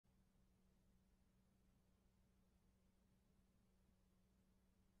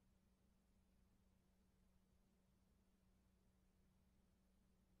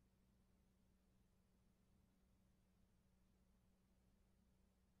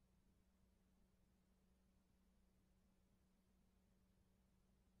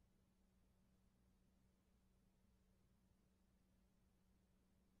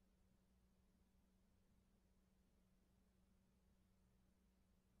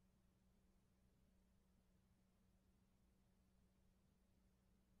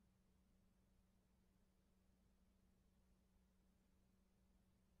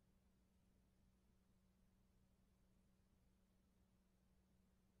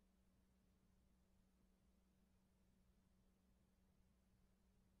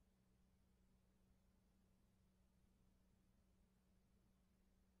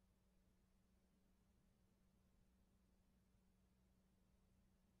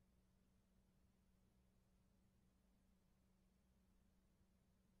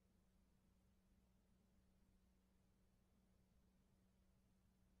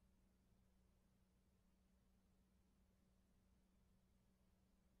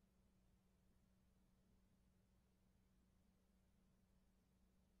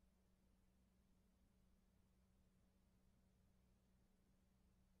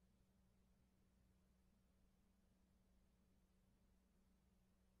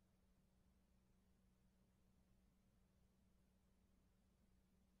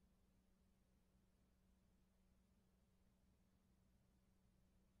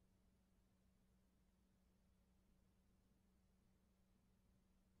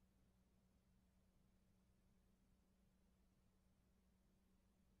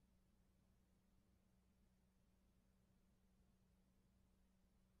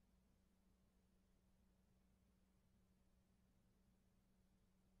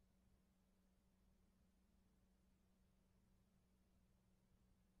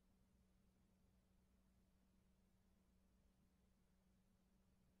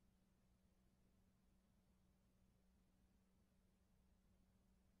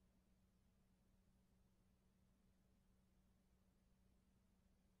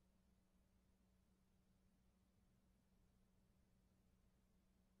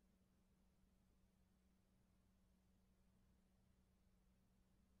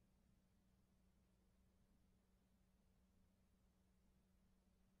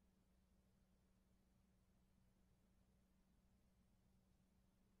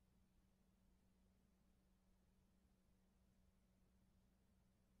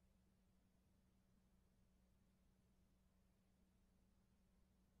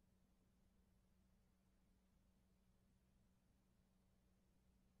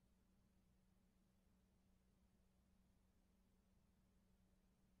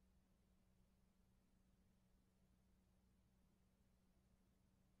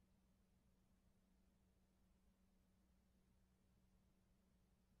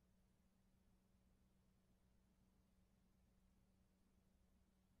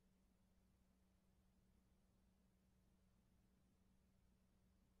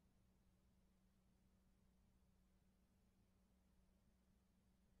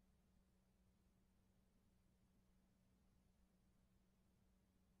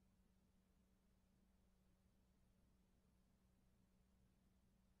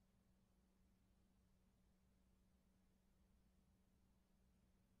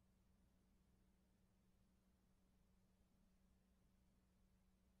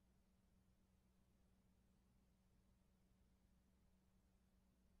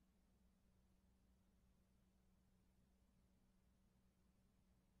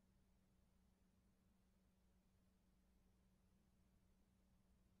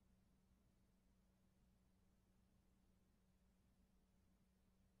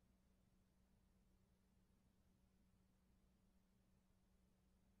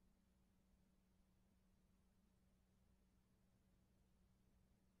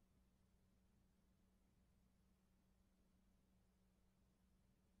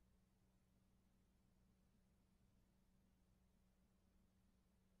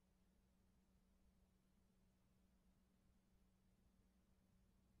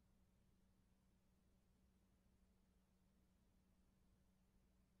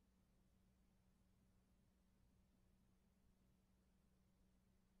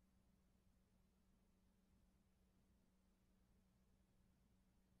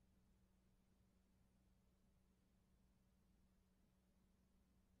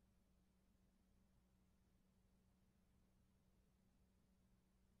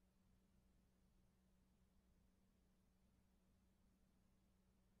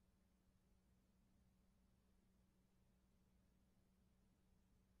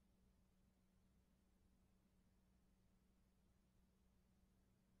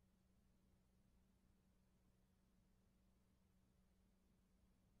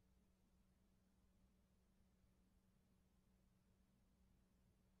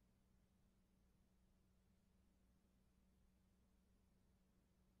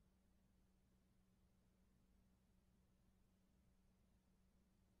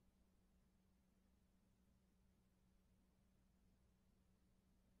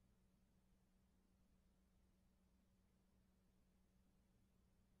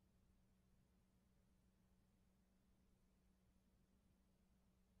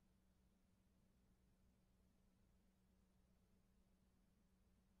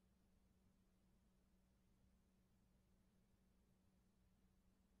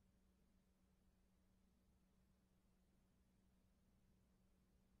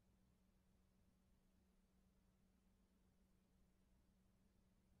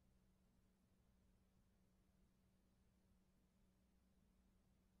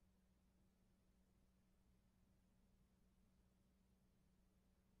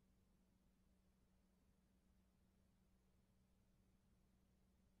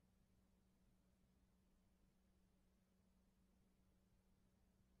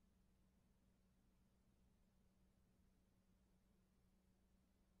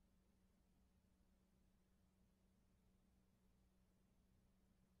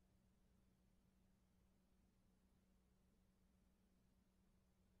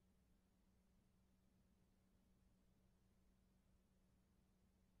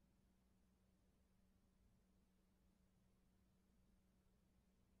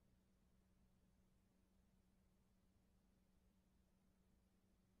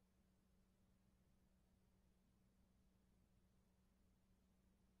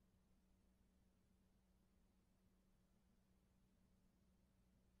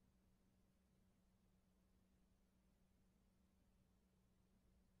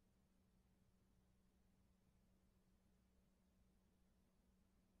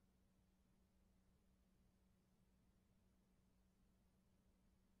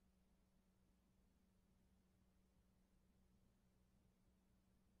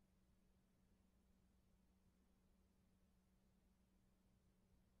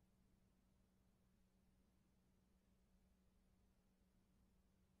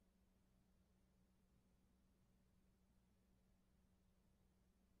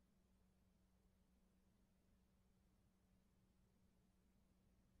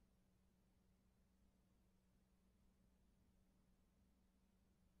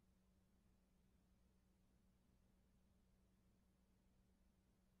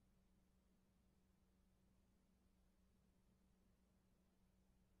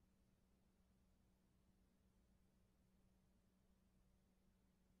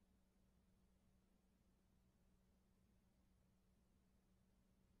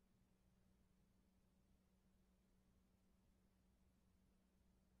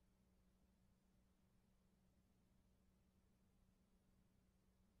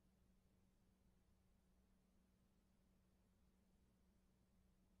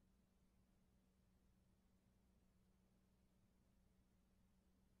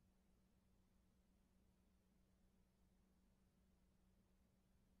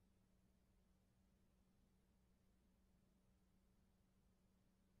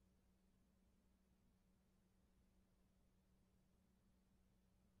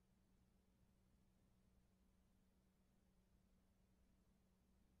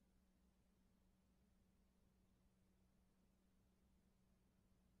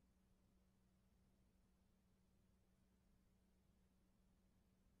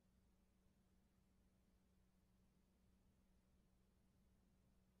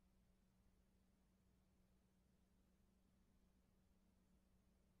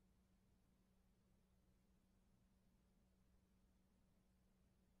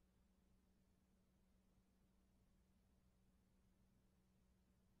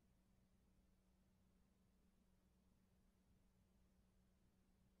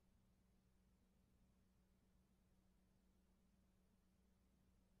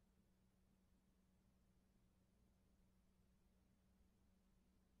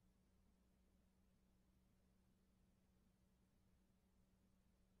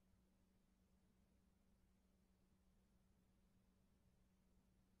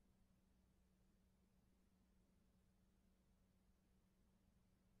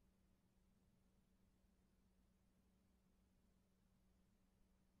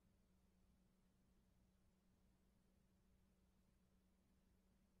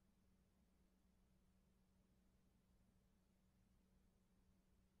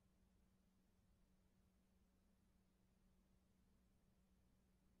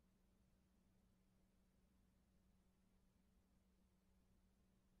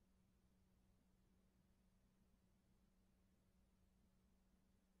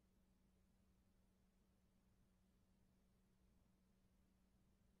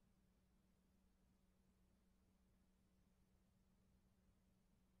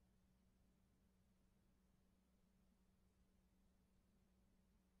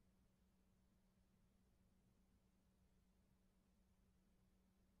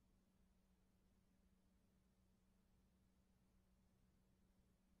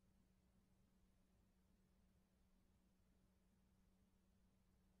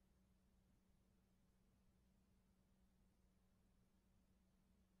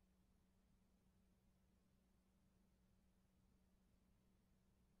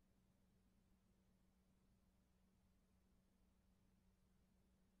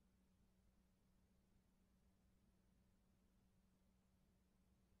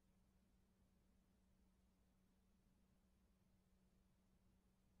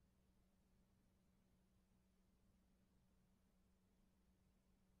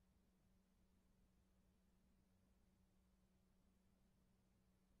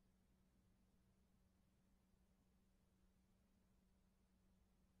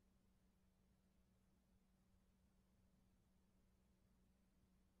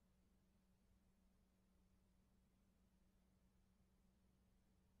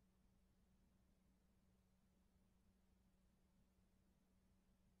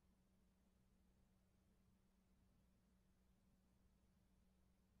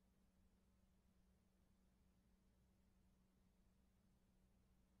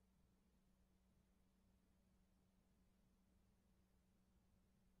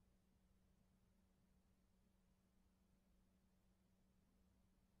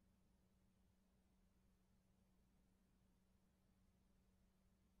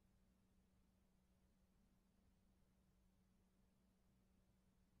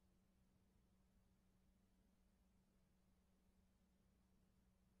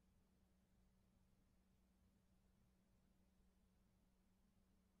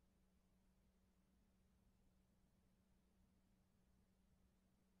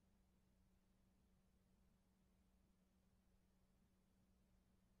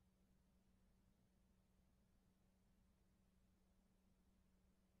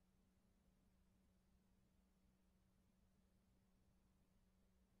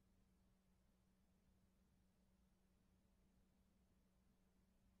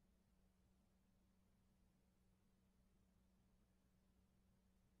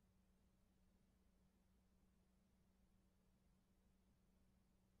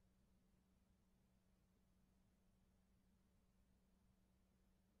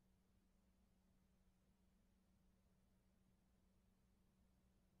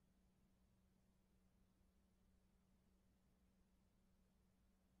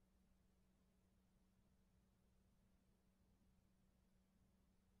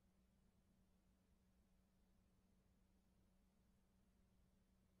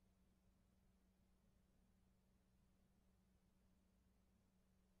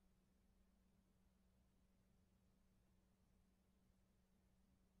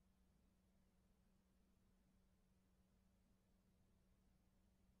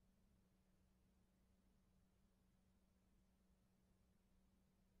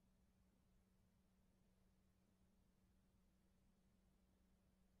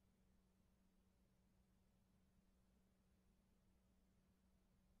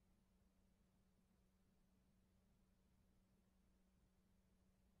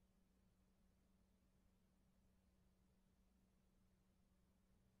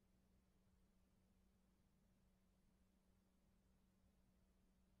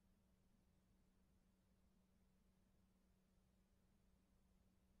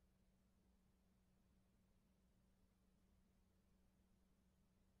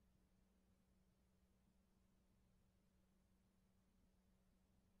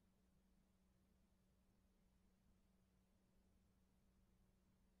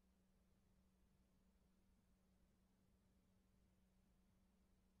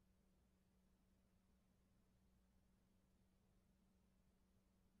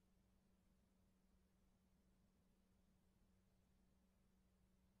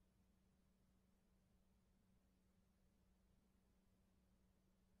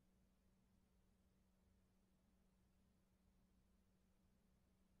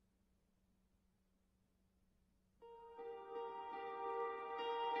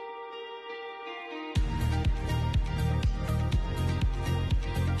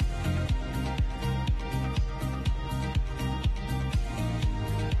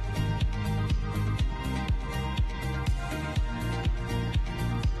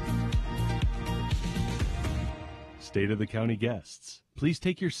State of the County guests, please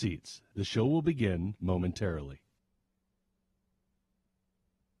take your seats. The show will begin momentarily.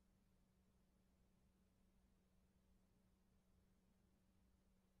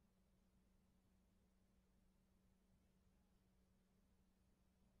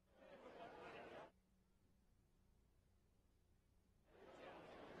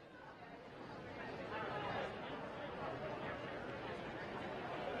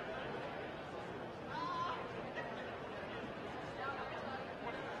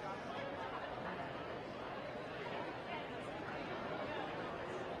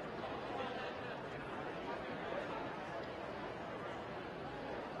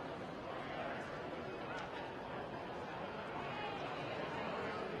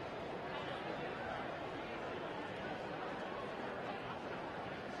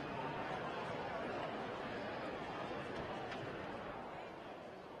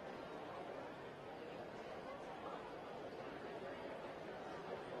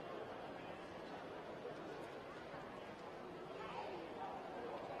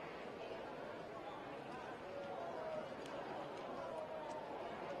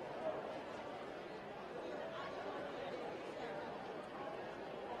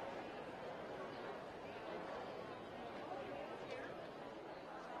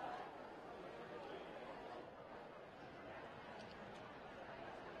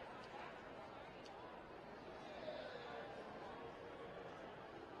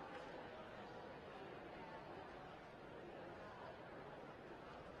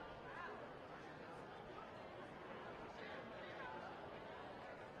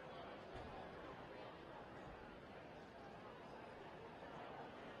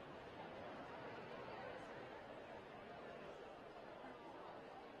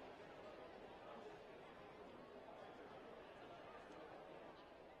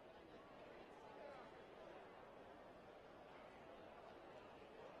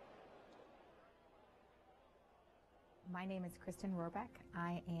 My name is Kristen Rohrbeck.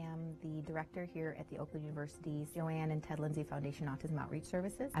 I am the director here at the Oakland University's Joanne and Ted Lindsay Foundation Autism Outreach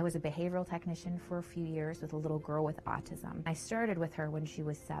Services. I was a behavioral technician for a few years with a little girl with autism. I started with her when she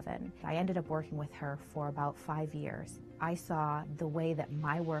was 7. I ended up working with her for about 5 years. I saw the way that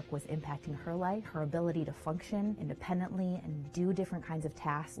my work was impacting her life, her ability to function independently and do different kinds of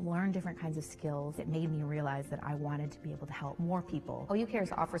tasks, learn different kinds of skills. It made me realize that I wanted to be able to help more people. OU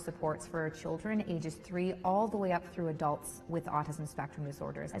Cares offers supports for children ages 3 all the way up through adults with autism spectrum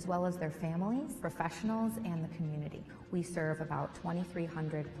disorders, as well as their families, professionals, and the community. We serve about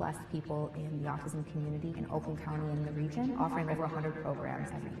 2,300 plus people in the autism community in Oakland County and the region, offering over 100 programs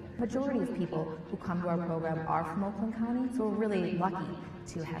every year. Majority of people who come to our program are from Oakland County, so we're really lucky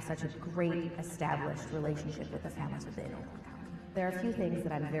to have such a great established relationship with the families within Oakland County. There are a few things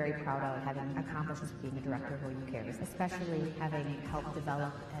that I'm very proud of having accomplished as being a director of OU Cares, especially having helped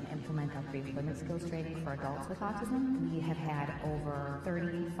develop and implement our pre-employment skills training for adults with autism. We have had over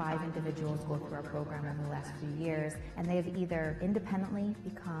 35 individuals go through our program over the last few years, and they have either independently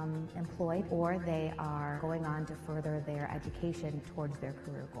become employed or they are going on to further their education towards their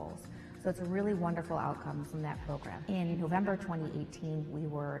career goals. So it's a really wonderful outcome from that program. In November 2018, we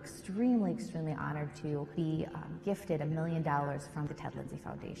were extremely honored to be gifted $1 million from the Ted Lindsay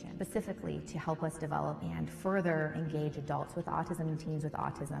Foundation, specifically to help us develop and further engage adults with autism and teens with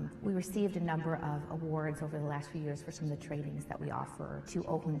autism. We received a number of awards over the last few years for some of the trainings that we offer to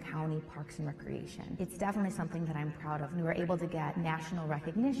Oakland County Parks and Recreation. It's definitely something that I'm proud of. We were able to get national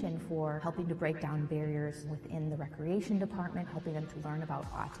recognition for helping to break down barriers within the recreation department, helping them to learn about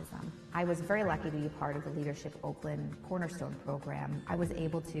autism. I was very lucky to be a part of the Leadership Oakland Cornerstone program. I was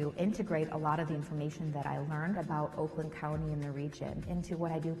able to integrate a lot of the information that I learned about Oakland County and the region into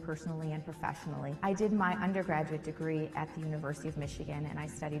what I do personally and professionally. I did my undergraduate degree at the University of Michigan, and I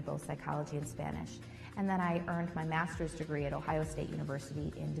studied both psychology and Spanish. And then I earned my master's degree at Ohio State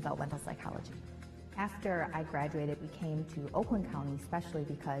University in developmental psychology. After I graduated, we came to Oakland County, especially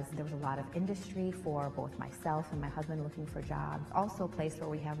because there was a lot of industry for both myself and my husband looking for jobs. Also a place where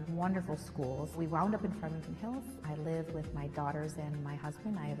we have wonderful schools. We wound up in Farmington Hills. I live with my daughters and my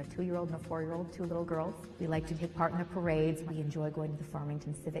husband. I have a 2-year-old and a 4-year-old, 2 little girls. We like to take part in the parades. We enjoy going to the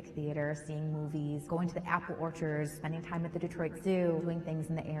Farmington Civic Theater, seeing movies, going to the apple orchards, spending time at the Detroit Zoo, doing things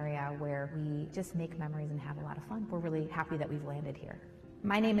in the area where we just make memories and have a lot of fun. We're really happy that we've landed here.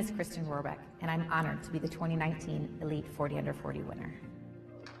 My name is Kristen Rohrbeck, and I'm honored to be the 2019 Elite 40 Under 40 winner.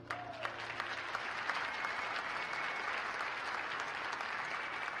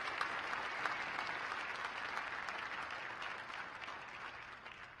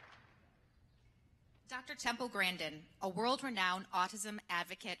 Dr. Temple Grandin, a world-renowned autism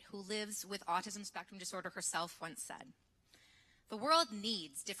advocate who lives with autism spectrum disorder herself, once said, "The world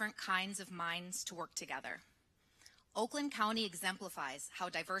needs different kinds of minds to work together." Oakland County exemplifies how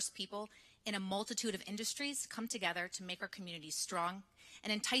diverse people in a multitude of industries come together to make our communities strong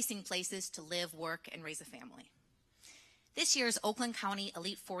and enticing places to live, work, and raise a family. This year's Oakland County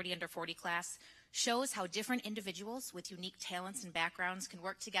Elite 40 Under 40 class shows how different individuals with unique talents and backgrounds can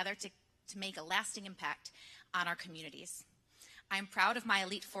work together to make a lasting impact on our communities. I'm proud of my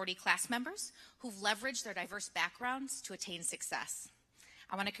Elite 40 class members who've leveraged their diverse backgrounds to attain success.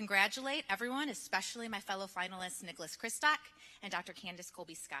 I want to congratulate everyone, especially my fellow finalists Nicholas Kristock and Dr. Candace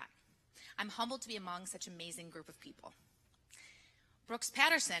Colby-Scott. I'm humbled to be among such an amazing group of people. Brooks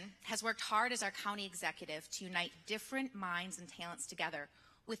Patterson has worked hard as our county executive to unite different minds and talents together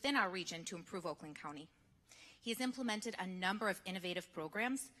within our region to improve Oakland County. He has implemented a number of innovative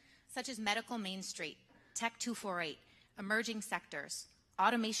programs such as Medical Main Street, Tech 248, Emerging Sectors,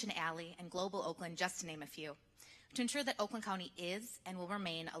 Automation Alley, and Global Oakland, just to name a few, to ensure that Oakland County is and will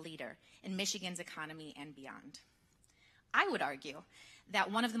remain a leader in Michigan's economy and beyond. I would argue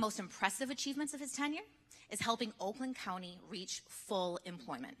that one of the most impressive achievements of his tenure is helping Oakland County reach full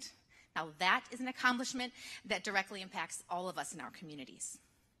employment. Now that is an accomplishment that directly impacts all of us in our communities.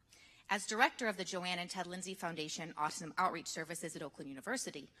 As director of the Joanne and Ted Lindsay Foundation Autism Outreach Services at Oakland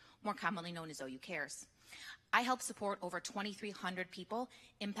University, more commonly known as OU Cares, I help support over 2,300 people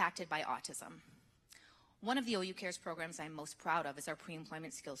impacted by autism. One of the OU Cares programs I'm most proud of is our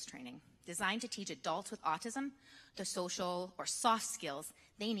pre-employment skills training, designed to teach adults with autism the social or soft skills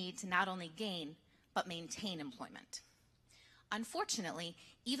they need to not only gain, but maintain employment. Unfortunately,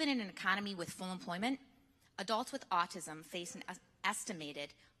 even in an economy with full employment, adults with autism face an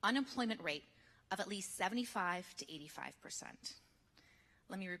estimated unemployment rate of at least 75 to 85%.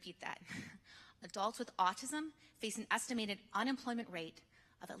 Let me repeat that. Adults with autism face an estimated unemployment rate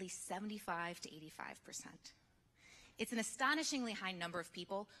of at least 75 to 85%. It's an astonishingly high number of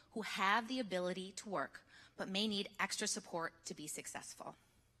people who have the ability to work, but may need extra support to be successful.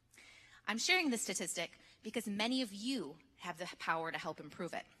 I'm sharing this statistic because many of you have the power to help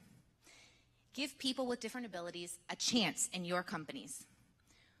improve it. Give people with different abilities a chance in your companies.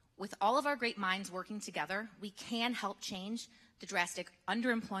 With all of our great minds working together, we can help change the drastic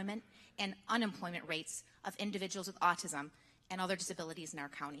underemployment and unemployment rates of individuals with autism and other disabilities in our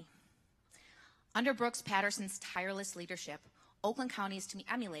county. Under Brooks Patterson's tireless leadership, Oakland County is to be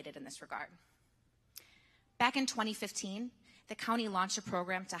emulated in this regard. Back in 2015, the county launched a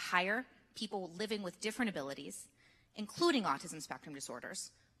program to hire people living with different abilities, including autism spectrum disorders,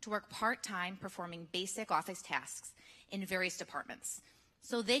 to work part-time performing basic office tasks in various departments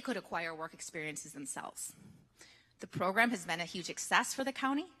so they could acquire work experiences themselves. The program has been a huge success for the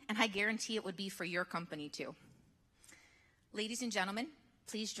county, and I guarantee it would be for your company too. Ladies and gentlemen,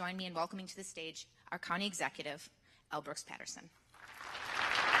 please join me in welcoming to the stage our county executive, L. Brooks Patterson.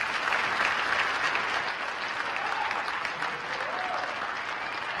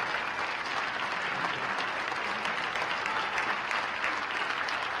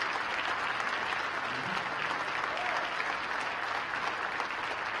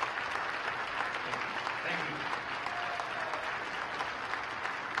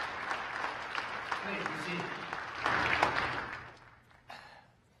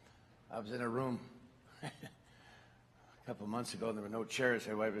 I was in a room a couple of months ago, and there were no chairs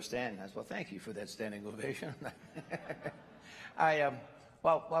everybody was standing. I said, well, thank you for that standing ovation.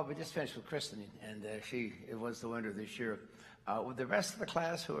 Well, we just finished with Kristen, and she was the winner this year. Would the rest of the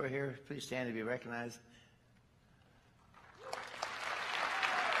class who are here please stand to be recognized?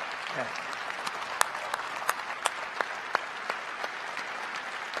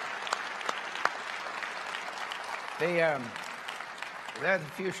 Yeah. They're the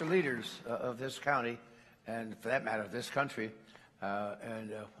future leaders of this county, and for that matter, of this country.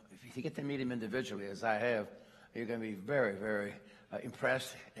 If you get to meet them individually, as I have, you're going to be very, very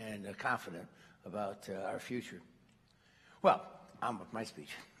impressed and confident about our future. Well, on with my speech.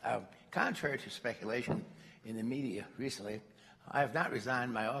 Contrary to speculation in the media recently, I have not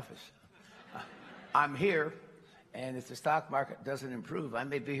resigned my office. I'm here, and if the stock market doesn't improve, I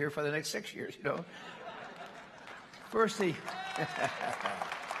may be here for the next 6 years, you know. Firstly,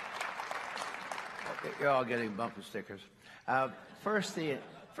 you're all getting bumper stickers. First, the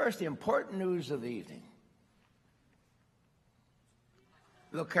important news of the evening.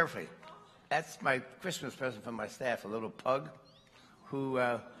 Look carefully. That's my Christmas present from my staff, a little pug who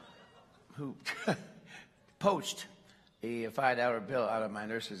poached a $5 bill out of my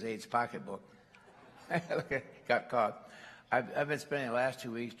nurse's aide's pocketbook. Got caught. I've been spending the last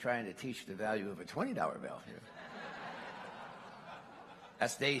 2 weeks trying to teach the value of a $20 bill.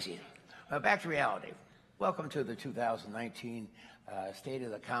 That's Daisy. Back to reality. Welcome to the 2019 State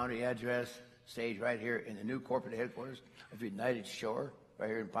of the County address, staged right here in the new corporate headquarters of United Shore, right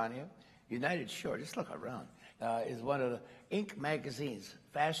here in Pontiac. United Shore, just look around, is one of the Inc. magazine's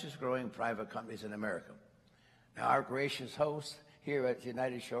fastest growing private companies in America. Now, our gracious host here at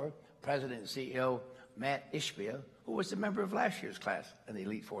United Shore, President and CEO Matt Ishbia, who was a member of last year's class in the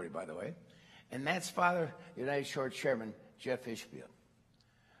Elite 40, by the way, and Matt's father, United Shore Chairman Jeff Ishbia.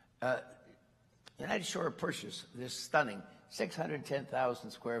 United Shore purchased this stunning 610,000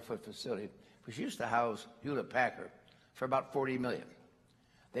 square foot facility, which used to house Hewlett-Packard, for about $40 million.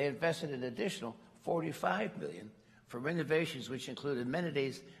 They invested an additional $45 million for renovations, which include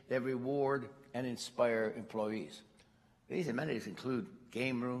amenities that reward and inspire employees. These amenities include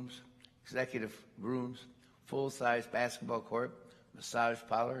game rooms, executive rooms, full-size basketball court, massage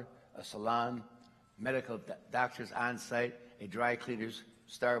parlor, a salon, medical doctors on site, a dry cleaners,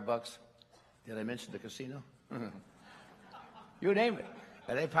 Starbucks. Did I mention the casino? You name it.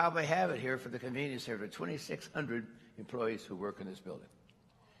 And they probably have it here for the convenience here for 2,600 employees who work in this building.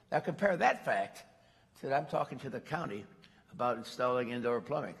 Now compare that fact to that I'm talking to the county about installing indoor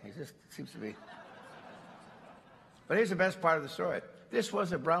plumbing. It just seems to be. But here's the best part of the story. This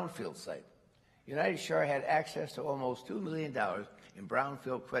was a brownfield site. United Shore had access to almost $2 million in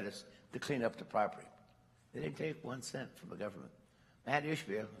brownfield credits to clean up the property. They didn't take 1 cent from the government. Matt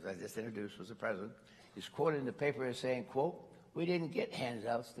Ishbia, as I just introduced, was the president. He's quoted in the paper as saying, quote, "We didn't get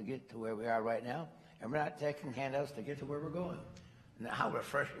handouts to get to where we are right now, and we're not taking handouts to get to where we're going." Now, how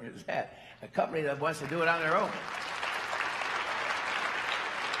refreshing is that? A company that wants to do it on their own.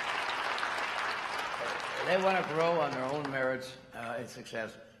 They want to grow on their own merits and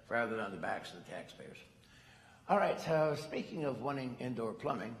success rather than on the backs of the taxpayers. All right, speaking of wanting indoor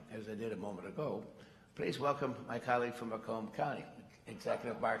plumbing, as I did a moment ago, please welcome my colleague from Macomb County,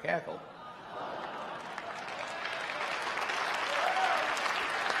 Executive Mark Hackle.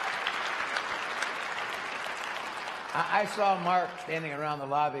 I saw Mark standing around the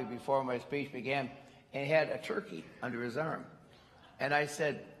lobby before my speech began, and he had a turkey under his arm. And I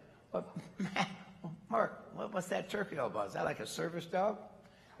said, well, Mark, what's that turkey all about? Is that like a service dog?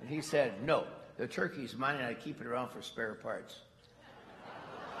 And he said, no, the turkey's mine, and I keep it around for spare parts.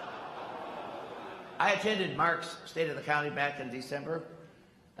 I attended Mark's State of the County back in December.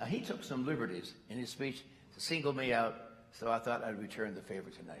 Now, he took some liberties in his speech to single me out, so I thought I'd return the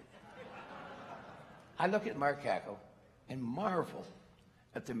favor tonight. I look at Mark Hackle and marvel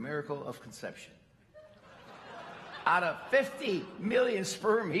at the miracle of conception. Out of 50 million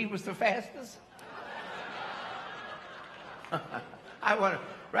sperm, he was the fastest. I want to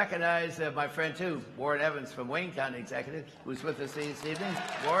recognize my friend, too, Warren Evans from Wayne County Executive, who's with us this evening.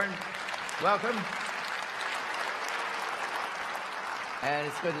 Warren, welcome. And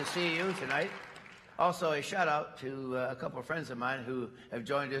it's good to see you tonight. Also, a shout-out to a couple of friends of mine who have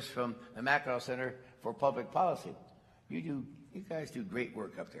joined us from the Macro Center for Public Policy. You guys do great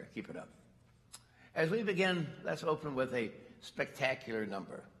work up there. Keep it up. As we begin, let's open with a spectacular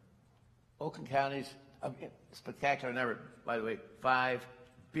number. Oakland County's spectacular number, by the way, $5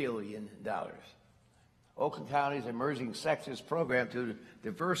 billion. Oakland County's Emerging Sectors Program to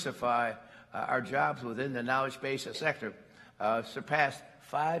diversify our jobs within the knowledge-based sector surpassed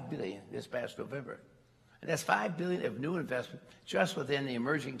 $5 billion this past November. And that's $5 billion of new investment just within the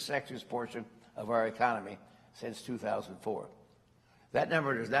emerging sectors portion of our economy since 2004. That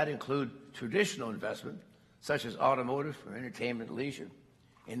number does not include traditional investment, such as automotive or entertainment and leisure.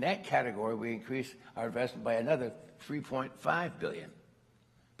 In that category, we increased our investment by another $3.5 billion.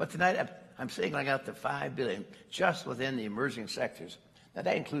 But tonight, I'm singling out the $5 billion just within the emerging sectors. Now,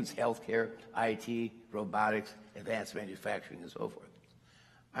 that includes healthcare, IT, robotics, advanced manufacturing, and so forth.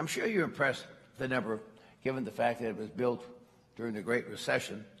 I'm sure you're impressed with the number, given the fact that it was built during the Great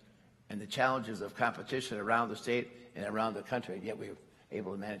Recession and the challenges of competition around the state and around the country, and yet we were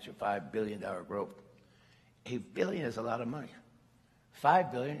able to manage a $5 billion growth. $1 billion is a lot of money.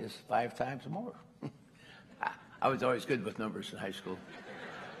 $5 billion is 5 times more. I was always good with numbers in high school.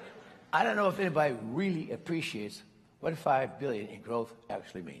 I don't know if anybody really appreciates what $5 billion in growth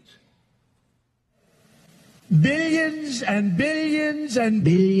actually means. Billions and billions and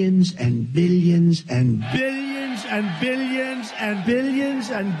billions and billions and billions and billions and billions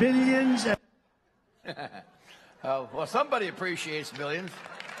and billions. Well, somebody appreciates billions.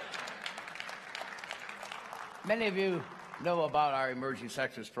 Many of you know about our Emerging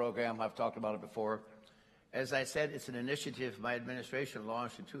Sectors Program. I've talked about it before. As I said, it's an initiative my administration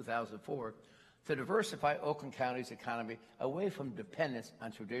launched in 2004 to diversify Oakland County's economy away from dependence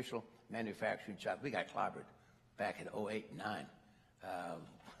on traditional manufacturing jobs. We got clobbered back in 08 and 9.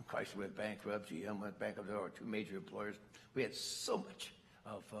 Chrysler went bankrupt, GM went bankrupt, there were two major employers. We had so much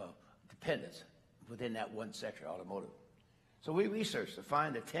of dependence within that one sector, automotive. So we researched to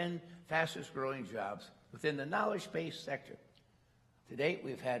find the 10 fastest growing jobs within the knowledge-based sector. To date,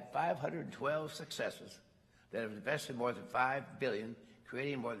 we've had 512 successes that have invested more than $5 billion,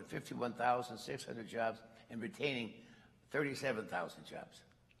 creating more than 51,600 jobs and retaining 37,000 jobs.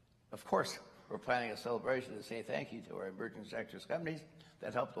 Of course, we're planning a celebration to say thank you to our emerging sectors companies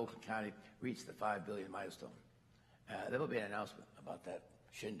that helped Oakland County reach the $5 billion milestone. There will be an announcement about that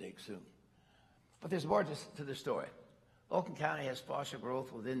shindig soon. But there's more to the story. Oakland County has fostered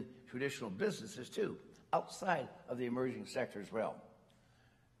growth within traditional businesses, too, outside of the emerging sectors realm.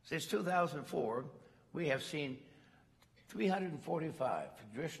 Since 2004, we have seen 345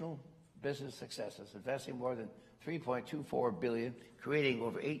 traditional business successes, investing more than $3.24 billion, creating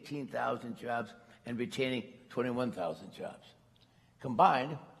over 18,000 jobs, and retaining 21,000 jobs.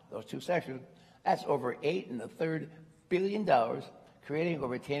 Combined, those two sectors, that's over $8.33 billion, creating or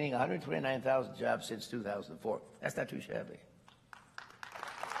retaining 129,000 jobs since 2004. That's not too shabby.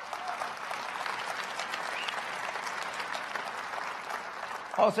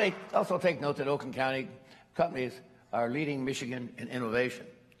 Also take note that Oakland County companies are leading Michigan in innovation.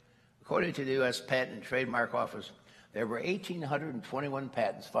 According to the U.S. Patent and Trademark Office, there were 1,821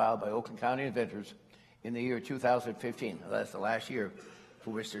 patents filed by Oakland County inventors in the year 2015. That's the last year for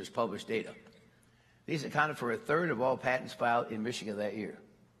which there's published data. These accounted for a third of all patents filed in Michigan that year.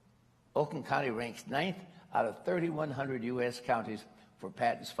 Oakland County ranks 9th out of 3,100 U.S. counties for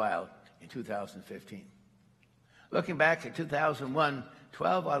patents filed in 2015. Looking back to 2001,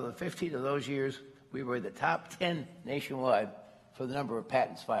 12 out of the 15 of those years, we were in the top 10 nationwide for the number of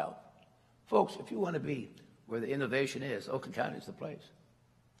patents filed. Folks, if you want to be where the innovation is, Oakland County is the place.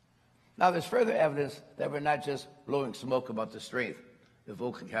 Now, there's further evidence that we're not just blowing smoke about the strength of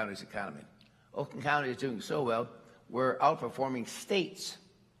Oakland County's economy. Oakland County is doing so well, we're outperforming states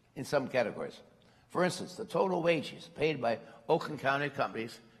in some categories. For instance, the total wages paid by Oakland County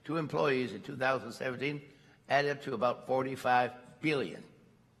companies to employees in 2017 added up to about $45 billion,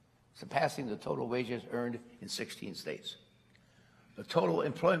 surpassing the total wages earned in 16 states. The total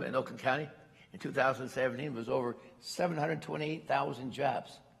employment in Oakland County in 2017 was over 728,000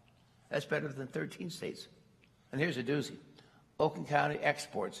 jobs. That's better than 13 states. And here's a doozy. Oakland County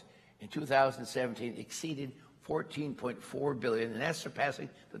exports in 2017 exceeded $14.4 billion, and that's surpassing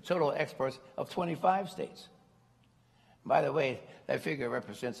the total exports of 25 states. By the way, that figure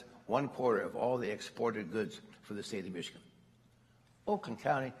represents 1/4 of all the exported goods for the state of Michigan. Oakland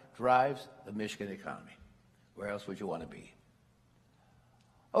County drives the Michigan economy. Where else would you want to be?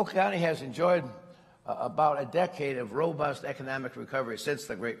 Oakland County has enjoyed about a decade of robust economic recovery since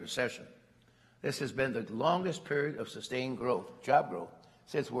the Great Recession. This has been the longest period of sustained growth, job growth,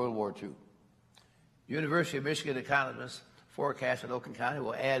 since World War II. University of Michigan economists forecast that Oakland County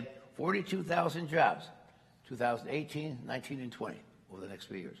will add 42,000 jobs 2018, 19, and 20 over the next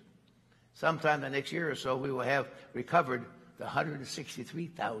 3 years. Sometime the next year or so, we will have recovered the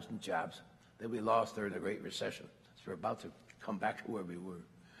 163,000 jobs that we lost during the Great Recession. So we're about to come back to where we were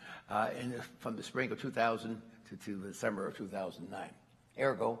from the spring of 2000 to the summer of 2009.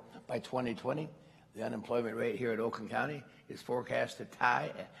 Ergo, by 2020, the unemployment rate here at Oakland County is forecast to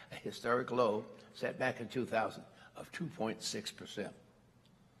tie a historic low set back in 2000 of 2.6%.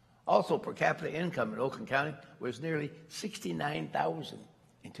 Also, per capita income in Oakland County was nearly $69,000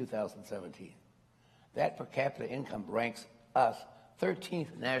 in 2017. That per capita income ranks us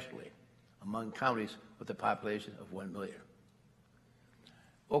 13th nationally among counties with a population of 1 million.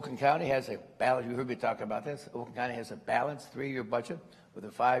 Oakland County has a balanced, you heard me talk about this, Oakland County has a balanced 3-year budget with a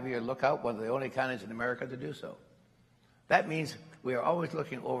 5-year lookout, one of the only counties in America to do so. That means we are always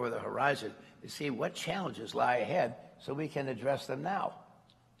looking over the horizon to see what challenges lie ahead so we can address them now.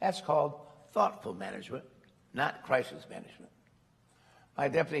 That's called thoughtful management, not crisis management. My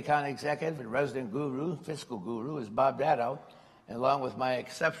deputy county executive and resident guru, fiscal guru, is Bob Dadow, and along with my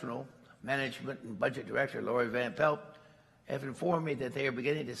exceptional management and budget director, Lori Van Pelt, have informed me that they are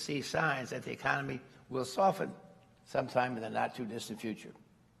beginning to see signs that the economy will soften sometime in the not-too-distant future.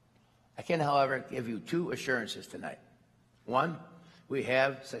 I can, however, give you 2 assurances tonight. 1, we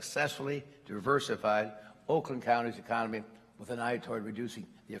have successfully diversified Oakland County's economy with an eye toward reducing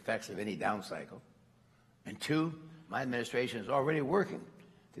the effects of any down cycle. And 2, my administration is already working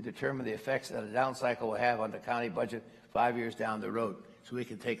to determine the effects that a down cycle will have on the county budget 5 years down the road so we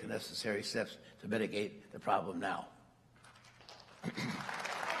can take the necessary steps to mitigate the problem now.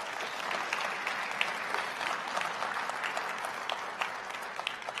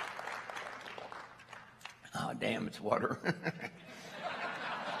 damn, it's water.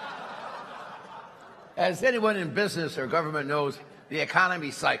 As anyone in business or government knows, the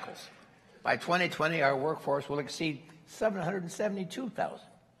economy cycles. By 2020, our workforce will exceed 772,000.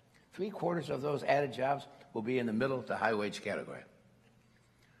 3/4 of those added jobs will be in the middle to high wage category.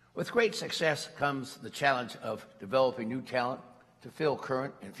 With great success comes the challenge of developing new talent to fill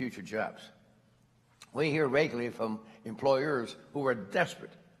current and future jobs. We hear regularly from employers who are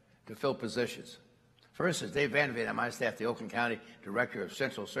desperate to fill positions. For instance, Dave Vanderveen on my staff, the Oakland County Director of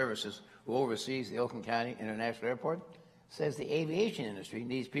Central Services, who oversees the Oakland County International Airport, says the aviation industry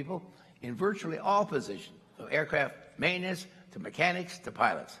needs people in virtually all positions, from aircraft maintenance to mechanics to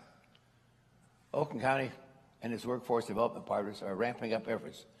pilots. Oakland County and its workforce development partners are ramping up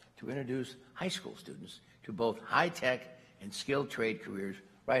efforts to introduce high school students to both high-tech and skilled trade careers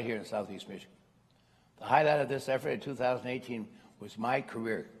right here in Southeast Michigan. The highlight of this effort in 2018 was My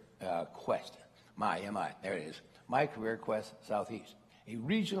Career Quest, there it is, My Career Quest Southeast, a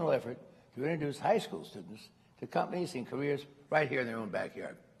regional effort to introduce high school students to companies and careers right here in their own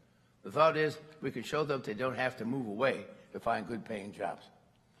backyard. The thought is we can show them they don't have to move away to find good-paying jobs.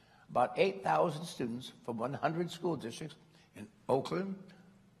 About 8,000 students from 100 school districts in Oakland,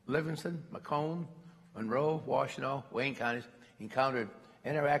 Livingston, Macomb, Monroe, Washtenaw, Wayne counties encountered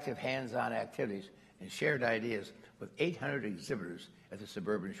interactive hands-on activities and shared ideas with 800 exhibitors at the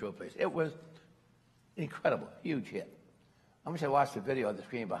Suburban Showplace. It was incredible, huge hit. I wish I watched the video on the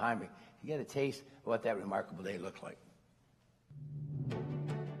screen behind me to get a taste of what that remarkable day looked like.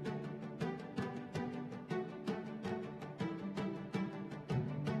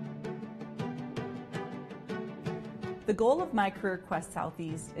 The goal of My Career Quest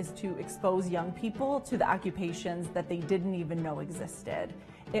Southeast is to expose young people to the occupations that they didn't even know existed.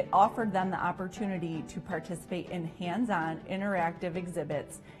 It offered them the opportunity to participate in hands-on interactive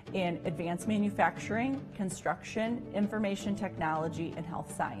exhibits in advanced manufacturing, construction, information technology, and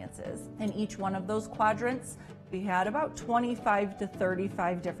health sciences. In each one of those quadrants, we had about 25 to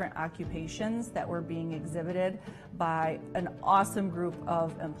 35 different occupations that were being exhibited by an awesome group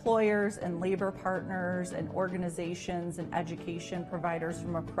of employers and labor partners and organizations and education providers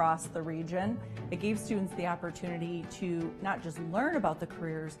from across the region. It gave students the opportunity to not just learn about the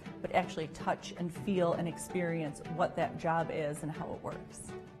careers, but actually touch and feel and experience what that job is and how it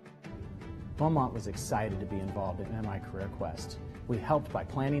works. Beaumont was excited to be involved in My Career Quest. We helped by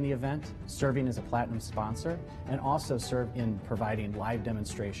planning the event, serving as a platinum sponsor, and also served in providing live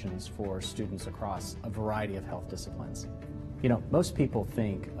demonstrations for students across a variety of health disciplines. You know, most people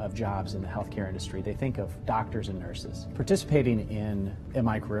think of jobs in the healthcare industry, they think of doctors and nurses. Participating in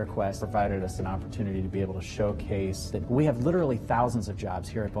My Career Quest provided us an opportunity to be able to showcase that we have literally thousands of jobs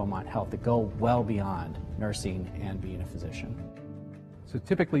here at Beaumont Health that go well beyond nursing and being a physician. So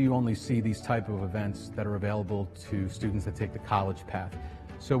typically you only see these type of events that are available to students that take the college path.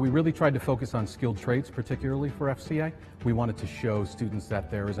 So we really tried to focus on skilled trades, particularly for FCA. We wanted to show students that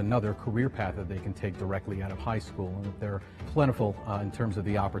there is another career path that they can take directly out of high school, and that they're plentiful in terms of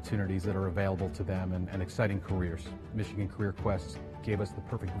the opportunities that are available to them and exciting careers. Michigan Career Quest gave us the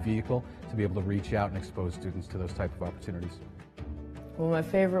perfect vehicle to be able to reach out and expose students to those type of opportunities. Well, my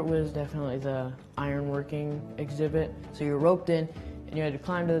favorite was definitely the ironworking exhibit. So you're roped in, and you had to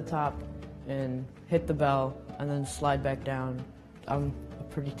climb to the top and hit the bell and then slide back down. I'm a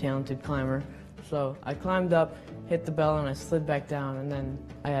pretty talented climber, so I climbed up, hit the bell, and I slid back down, and then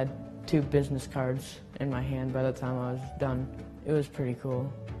I had 2 business cards in my hand by the time I was done. It was pretty cool.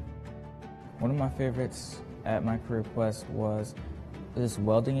 One of my favorites at My Career Quest was this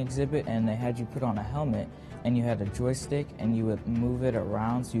welding exhibit, and they had you put on a helmet, and you had a joystick, and you would move it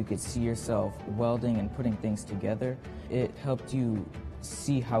around so you could see yourself welding and putting things together. It helped you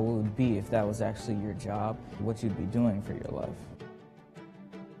see how it would be if that was actually your job, what you'd be doing for your life.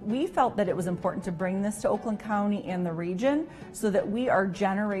 We felt that it was important to bring this to Oakland County and the region so that we are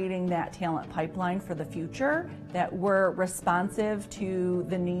generating that talent pipeline for the future, that we're responsive to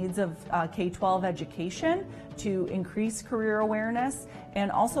the needs of K-12 education to increase career awareness,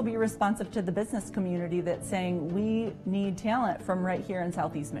 and also be responsive to the business community that's saying we need talent from right here in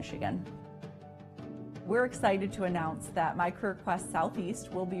Southeast Michigan. We're excited to announce that My Career Quest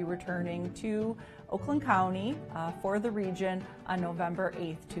Southeast will be returning to Oakland County for the region on November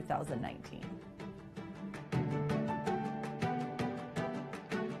 8th, 2019.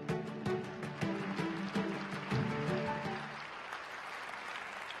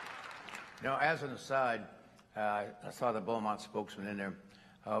 Now, as an aside, I saw the Beaumont spokesman in there.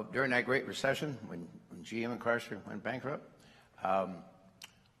 During that Great Recession, when GM and Chrysler went bankrupt,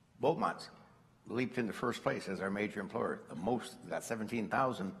 Beaumont leaped into first place as our major employer. The most, got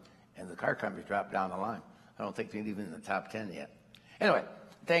 17,000, and the car companies dropped down the line. I don't think they're even in the top 10 yet. Anyway,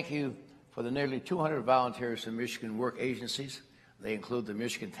 thank you for the nearly 200 volunteers from Michigan work agencies. They include the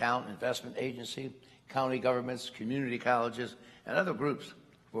Michigan Talent Investment Agency, county governments, community colleges, and other groups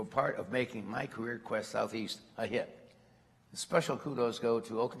who were part of making My Career Quest Southeast a hit. Special kudos go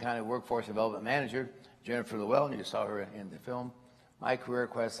to Oakland County Workforce Development Manager Jennifer Llewellyn. You saw her in the film. My Career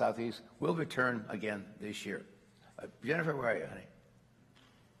Quest Southeast will return again this year. Jennifer, where are you, honey?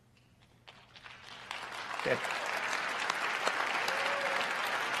 Okay.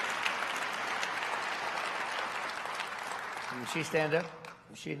 Can she stand up?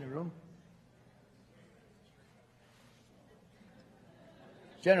 Is she in the room?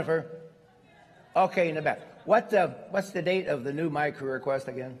 Jennifer? Okay, in the back. What's the date of the new My Career Quest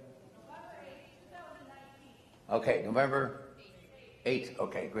again? Okay, November 8th.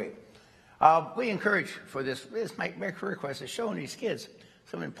 Okay, great. We encourage for this My Career Quest is showing these kids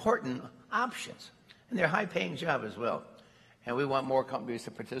some important options, and they're high-paying job as well. And we want more companies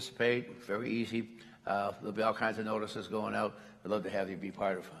to participate. Very easy. There'll be all kinds of notices going out. We'd love to have you be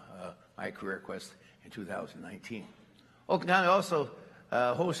part of My Career Quest in 2019. Oakland County also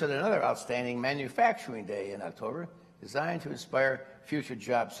hosted another outstanding manufacturing day in October, designed to inspire future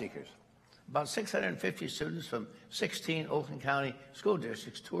job seekers. About 650 students from 16 Oakland County school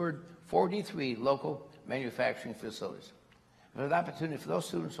districts toured 43 local manufacturing facilities. It was an opportunity for those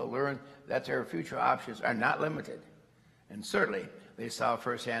students to learn that their future options are not limited. And certainly, they saw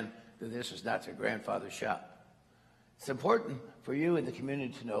firsthand that this is not their grandfather's shop. It's important for you and the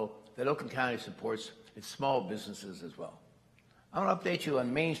community to know that Oakland County supports its small businesses as well. I want to update you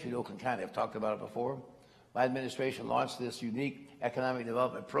on Main Street, Oakland County. I've talked about it before. My administration launched this unique economic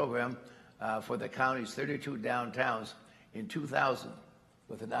development program for the county's 32 downtowns in 2000,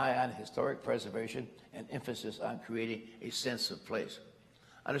 with an eye on historic preservation and emphasis on creating a sense of place.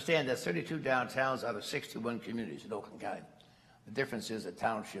 Understand that 32 downtowns out of 61 communities in Oakland County. The difference is that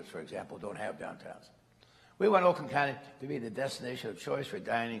townships, for example, don't have downtowns. We want Oakland County to be the destination of choice for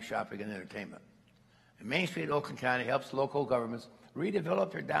dining, shopping, and entertainment. And Main Street, Oakland County helps local governments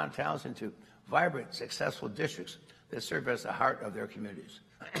redevelop their downtowns into vibrant, successful districts that serve as the heart of their communities.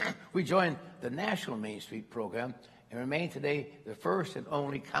 We joined the National Main Street program and remain today the first and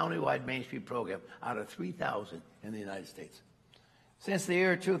only countywide Main Street program out of 3,000 in the United States. Since the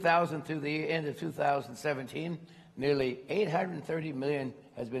year 2000 through the end of 2017, nearly $830 million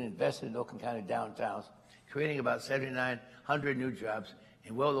has been invested in Oakland County downtowns, creating about 7,900 new jobs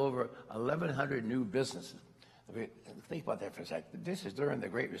and well over 1,100 new businesses. Think about that for a second. This is during the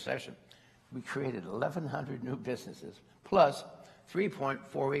Great Recession. We created 1,100 new businesses, plus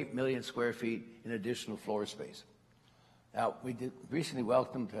 3.48 million square feet in additional floor space. Now, we recently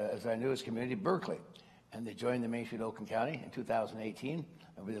welcomed as our newest community Berkeley, and they joined the Main Street Oakland County in 2018.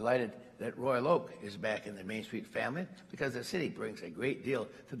 And we're delighted that Royal Oak is back in the Main Street family because the city brings a great deal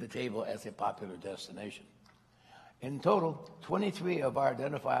to the table as a popular destination. In total, 23 of our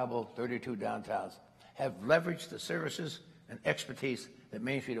identifiable 32 downtowns have leveraged the services and expertise that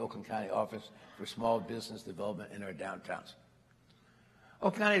Main Street Oakland County offers for small business development in our downtowns.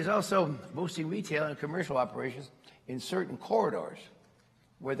 Oakland County is also boosting retail and commercial operations in certain corridors,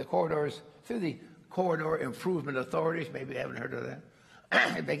 where the corridors, through the Corridor Improvement Authorities, maybe you haven't heard of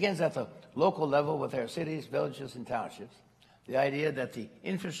that. It begins at the local level with our cities, villages, and townships. The idea that the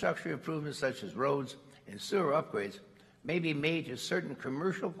infrastructure improvements such as roads and sewer upgrades may be made to certain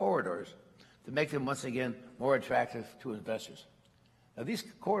commercial corridors to make them once again more attractive to investors. Now, these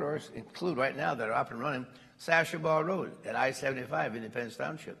corridors include right now that are up and running Sashaball Road at I-75 Independence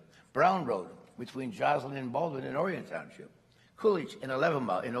Township, Brown Road between Joslyn and Baldwin in Orion Township, Coolidge and 11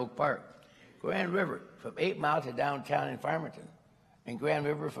 Mile in Oak Park, Grand River from 8 Mile to downtown in Farmington, and Grand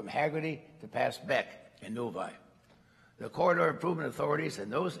River from Haggerty to past Beck in Novi. The corridor improvement authorities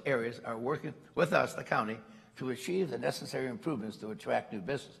in those areas are working with us, the county, to achieve the necessary improvements to attract new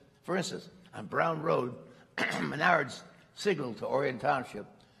business. For instance, on Brown Road, Menards signaled to Orion Township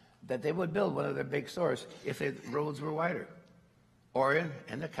that they would build one of their big stores if the roads were wider. Orion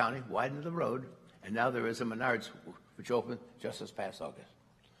and the county widened the road, and now there is a Menards which opened just this past August.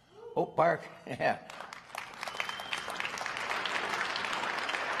 Oak Park, yeah.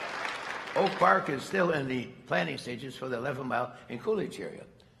 Oak Park is still in the planning stages for the 11 Mile and Coolidge area.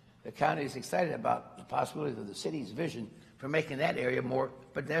 The county is excited about the possibility of the city's vision for making that area more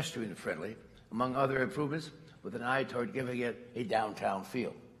pedestrian friendly, among other improvements, with an eye toward giving it a downtown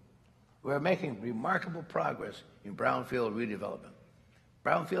feel. We're making remarkable progress in brownfield redevelopment.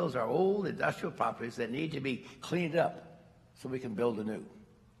 Brownfields are old industrial properties that need to be cleaned up so we can build anew.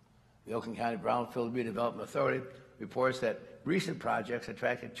 The Oakland County Brownfield Redevelopment Authority reports that recent projects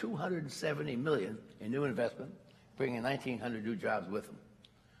attracted $270 million in new investment, bringing 1,900 new jobs with them.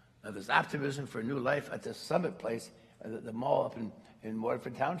 Now, there's optimism for new life at the Summit Place, the mall up in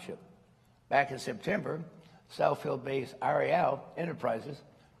Waterford Township. Back in September, Southfield-based Ariel Enterprises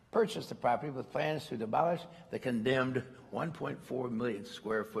purchased the property with plans to demolish the condemned 1.4 million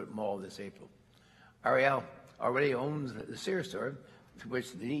square foot mall this April. Ariel already owns the Sears store, to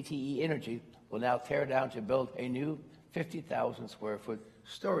which the DTE Energy will now tear down to build a new 50,000 square foot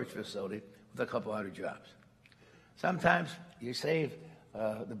storage facility with a couple hundred jobs. Sometimes you save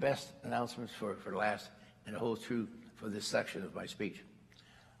the best announcements for last, and it holds true for this section of my speech.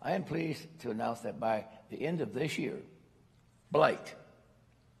 I am pleased to announce that by the end of this year, blight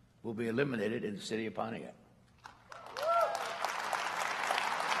will be eliminated in the city of Pontiac.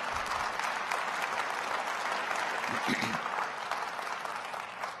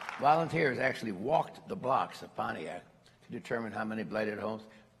 Volunteers actually walked the blocks of Pontiac to determine how many blighted homes.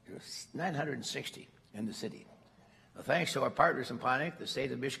 There were 960 in the city. Now, thanks to our partners in Pontiac, the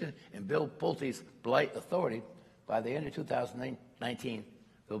state of Michigan, and Bill Pulte's Blight Authority, by the end of 2019,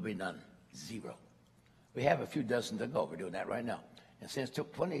 there will be none, zero. We have a few dozen to go. We're doing that right now. And since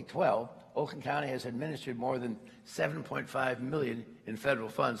 2012, Oakland County has administered more than $7.5 million in federal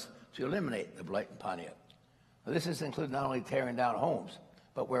funds to eliminate the blight in Pontiac. Now, this has included not only tearing down homes,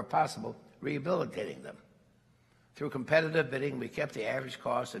 but where possible, rehabilitating them. Through competitive bidding, we kept the average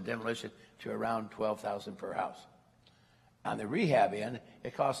cost of demolition to around $12,000 per house. On the rehab end,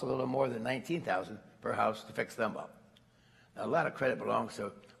 it costs a little more than $19,000 per house to fix them up. Now, a lot of credit belongs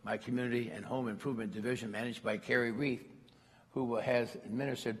to my Community and Home Improvement Division, managed by Carrie Reith, who has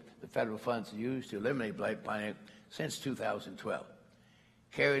administered the federal funds used to eliminate blight in Pontiac since 2012.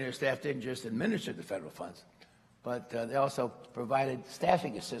 Carrie and her staff didn't just administer the federal funds, but they also provided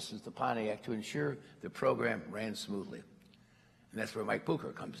staffing assistance to Pontiac to ensure the program ran smoothly. And that's where Mike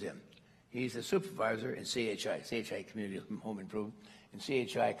Booker comes in. He's the supervisor in CHI Community Home Improvement, and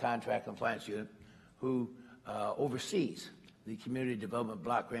CHI Contract Compliance Unit, who oversees the Community Development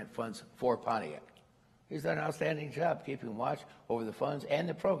Block Grant funds for Pontiac. He's done an outstanding job keeping watch over the funds and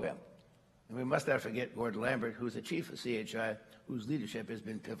the program. And we must not forget Gordon Lambert, who's the chief of CHI, whose leadership has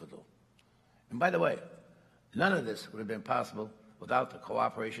been pivotal. And by the way, none of this would have been possible without the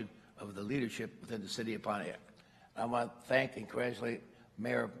cooperation of the leadership within the city of Pontiac. I want to thank and congratulate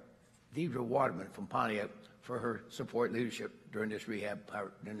Mayor Deidre Waterman from Pontiac for her support leadership during this rehab,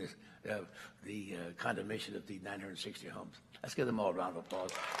 during this, the condemnation of the 960 homes. Let's give them all a round of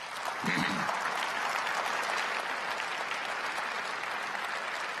applause.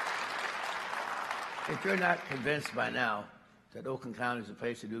 If you're not convinced by now that Oakland County is a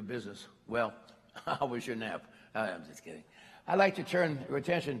place to do business, well, how was your nap? I'm just kidding. I'd like to turn your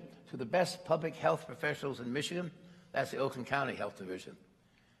attention to the best public health professionals in Michigan. That's the Oakland County Health Division.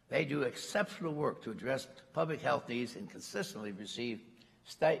 They do exceptional work to address public health needs and consistently receive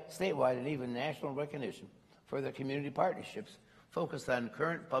statewide and even national recognition for their community partnerships focused on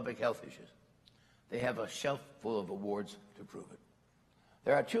current public health issues. They have a shelf full of awards to prove it.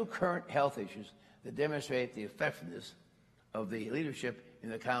 There are two current health issues that demonstrate the effectiveness of the leadership in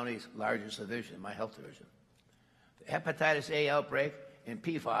the county's largest division, my health division. The hepatitis A outbreak and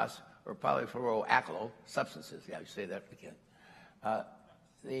PFAS, or polyfluoroalkyl substances. Yeah, you say that again.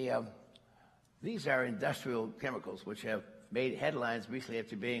 These are industrial chemicals which have made headlines recently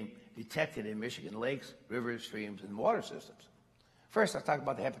after being detected in Michigan lakes, rivers, streams, and water systems. First, I'll talk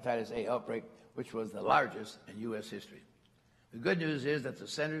about the hepatitis A outbreak, which was the largest in U.S. history. The good news is that the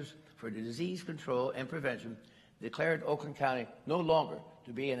Centers for Disease Control and Prevention declared Oakland County no longer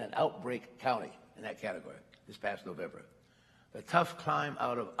to be in an outbreak county in that category this past November. The tough climb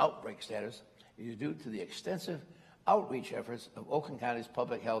out of outbreak status is due to the extensive outreach efforts of Oakland County's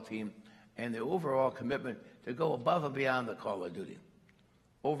public health team and the overall commitment to go above and beyond the call of duty.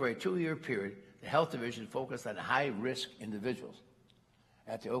 Over a 2-year period, the health division focused on high-risk individuals.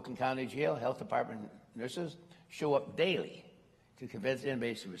 At the Oakland County Jail, health department nurses show up daily to convince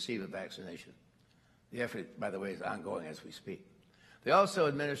inmates to receive a vaccination. The effort, by the way, is ongoing as we speak. They also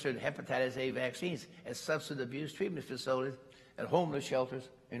administered hepatitis A vaccines at substance abuse treatment facilities, at homeless shelters,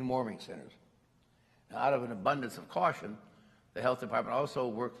 and warming centers. Now, out of an abundance of caution, the health department also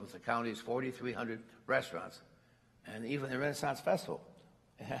worked with the county's 4,300 restaurants and even the Renaissance Festival.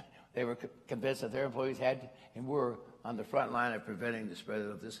 They were convinced that their employees had and were on the front line of preventing the spread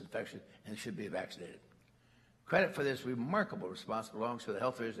of this infection and should be vaccinated. Credit for this remarkable response belongs to the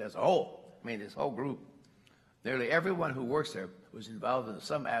health division as a whole. I mean, this whole group. Nearly everyone who works there was involved in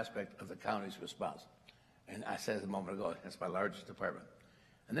some aspect of the county's response. And I said a moment ago, that's my largest department.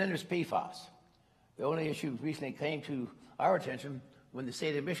 And then there's PFAS. The only issue recently came to our attention when the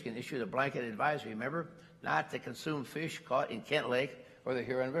state of Michigan issued a blanket advisory, remember, not to consume fish caught in Kent Lake or the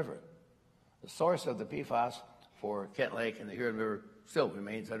Huron River. The source of the PFAS for Kent Lake and the Huron River still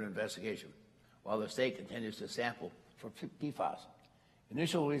remains under investigation, while the state continues to sample for PFAS.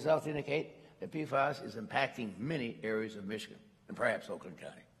 Initial results indicate that PFAS is impacting many areas of Michigan, and perhaps Oakland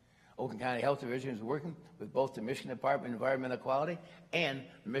County. Oakland County Health Division is working with both the Michigan Department of Environmental Quality and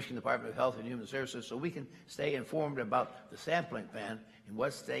the Michigan Department of Health and Human Services so we can stay informed about the sampling plan and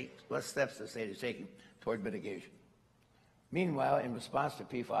what steps the state is taking toward mitigation. Meanwhile, in response to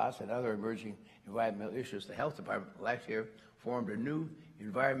PFAS and other emerging environmental issues, the Health Department last year formed a new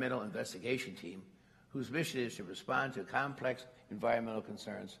environmental investigation team whose mission is to respond to complex environmental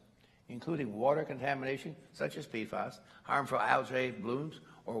concerns, including water contamination, such as PFAS, harmful algae blooms,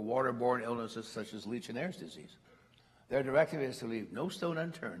 or waterborne illnesses such as Legionnaire's disease. Their directive is to leave no stone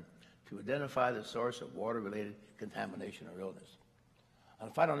unturned to identify the source of water-related contamination or illness. On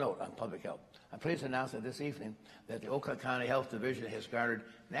a final note on public health, I'm pleased to announce that this evening that the Oakland County Health Division has garnered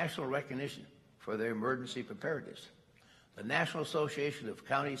national recognition for their emergency preparedness. The National Association of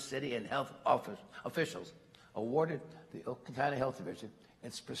County, City, and Health Officials awarded the Oakland County Health Division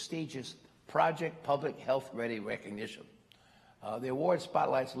its prestigious Project Public Health Ready recognition. The award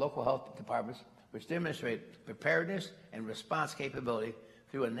spotlights local health departments which demonstrate preparedness and response capability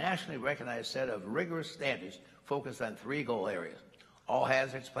through a nationally recognized set of rigorous standards focused on 3 goal areas: all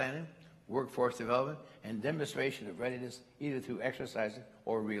hazards planning, workforce development, and demonstration of readiness either through exercises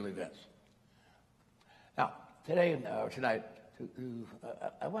or real events. Now, tonight,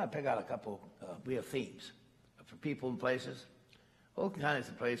 I want to pick out a couple we have themes for people and places. Oakland County is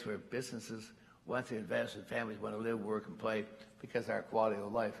a place where businesses want to invest and families want to live, work, and play because our quality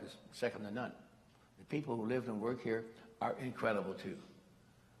of life is second to none. The people who live and work here are incredible, too.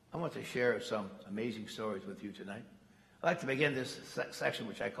 I want to share some amazing stories with you tonight. I'd like to begin this section,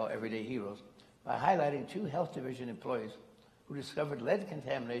 which I call Everyday Heroes, by highlighting 2 Health Division employees who discovered lead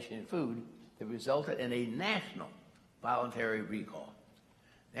contamination in food that resulted in a national voluntary recall.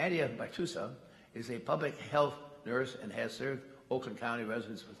 Nadia Batusa is a public health nurse and has served Oakland County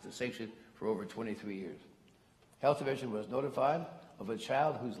residents with distinction for over 23 years. Health Division was notified of a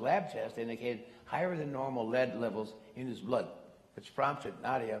child whose lab test indicated higher than normal lead levels in his blood, which prompted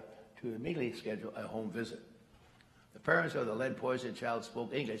Nadia to immediately schedule a home visit. The parents of the lead-poisoned child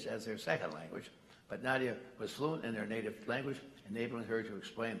spoke English as their second language, but Nadia was fluent in their native language, enabling her to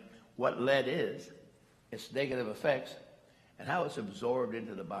explain what lead is, its negative effects, and how it's absorbed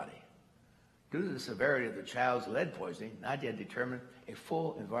into the body. Due to the severity of the child's lead poisoning, Nadia determined a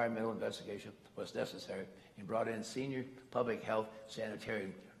full environmental investigation was necessary and brought in senior public health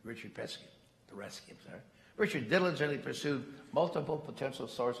sanitarian Richard Pesky. Richard diligently pursued multiple potential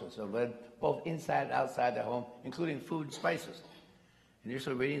sources of lead, both inside and outside the home, including food and spices.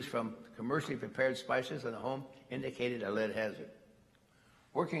 Initial readings from commercially prepared spices in the home indicated a lead hazard.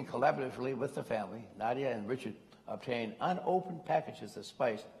 Working collaboratively with the family, Nadia and Richard obtained unopened packages of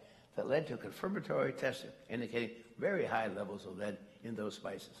spice that led to confirmatory testing indicating very high levels of lead in those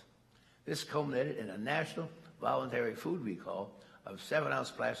spices. This culminated in a national voluntary food recall of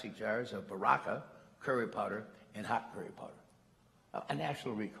 7-ounce plastic jars of Baraka curry powder and hot curry powder. A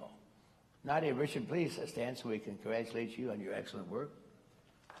national recall. Nadia, Richard, please stand so we can congratulate you on your excellent work.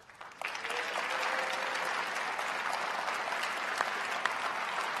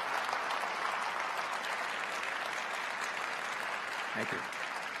 Thank you.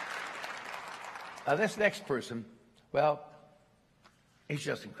 This next person, well, he's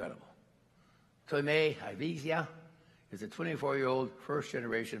just incredible. Tomei Ivizia is a 24-year-old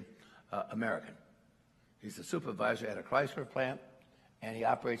first-generation American. He's the supervisor at a Chrysler plant, and he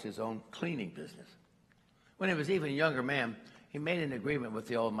operates his own cleaning business. When he was even a younger man, he made an agreement with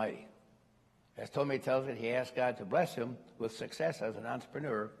the Almighty. As Tomei tells it, he asked God to bless him with success as an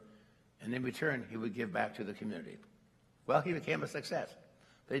entrepreneur, and in return, he would give back to the community. Well, he became a success,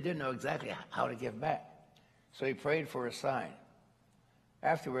 but he didn't know exactly how to give back. So he prayed for a sign.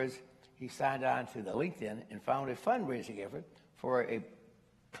 Afterwards, he signed on to the LinkedIn and found a fundraising effort for a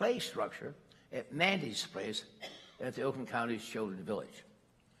play structure at Mandy's Place at the Oakland County's Children's Village.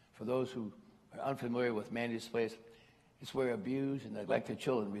 For those who are unfamiliar with Mandy's Place, it's where abused and neglected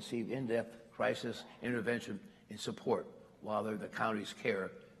children receive in-depth crisis intervention and support while they're in the county's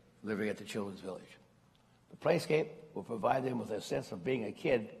care living at the Children's Village. The playscape will provide them with a sense of being a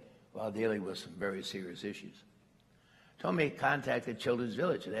kid while dealing with some very serious issues. Tomei contacted Children's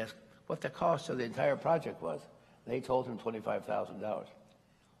Village and asked what the cost of the entire project was. They told him $25,000.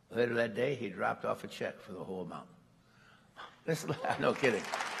 Later that day, he dropped off a check for the whole amount. No kidding.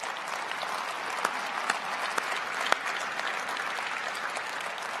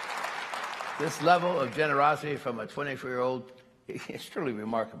 This level of generosity from a 24-year-old is truly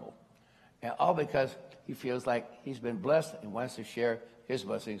remarkable. And all because he feels like he's been blessed and wants to share his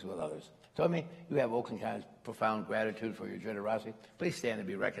blessings with others. Tommy, you have Oakland County's profound gratitude for your generosity. Please stand and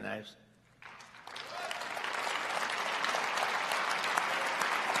be recognized.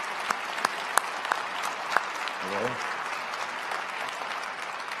 Hello.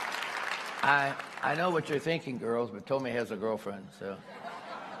 I know what you're thinking, girls, but Tommy has a girlfriend, so.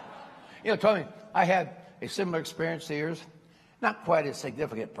 You know, Tommy, I had a similar experience to yours. Not quite as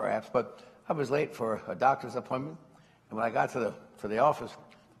significant, perhaps, but I was late for a doctor's appointment, and when I got to the office,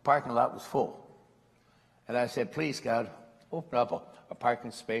 the parking lot was full. And I said, please, God, open up a parking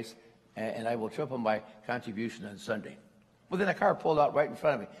space, and I will triple my contribution on Sunday. Well, then a car pulled out right in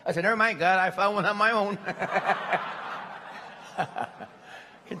front of me. I said, never mind, God, I found one on my own.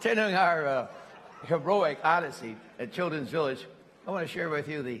 Continuing our heroic odyssey at Children's Village, I want to share with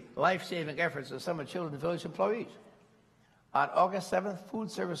you the life-saving efforts of some of Children's Village employees. On August 7th, Food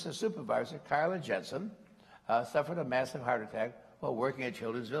Services Supervisor Carla Jensen suffered a massive heart attack while working at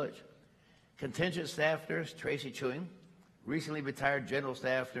Children's Village. Contingent staff nurse Tracy Chewing, recently retired general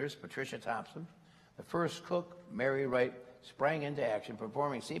staff nurse Patricia Thompson, the first cook Mary Wright sprang into action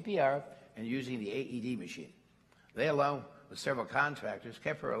performing CPR and using the AED machine. They, along with several contractors,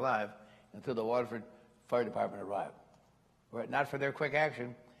 kept her alive until the Waterford Fire Department arrived. Were it not for their quick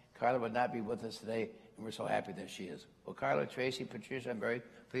action, Carla would not be with us today, and we're so happy that she is. Well, Carla, Tracy, Patricia, and Mary,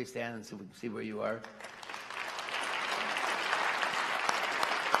 please stand and so we can see where you are.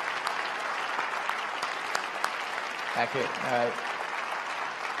 Back here. All right.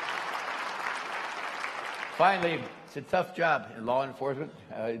 Finally, it's a tough job in law enforcement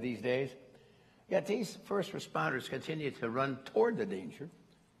these days. Yet these first responders continue to run toward the danger.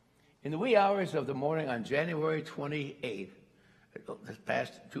 In the wee hours of the morning on January 28th, this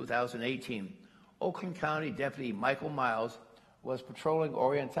past 2018, Oakland County Deputy Michael Miles was patrolling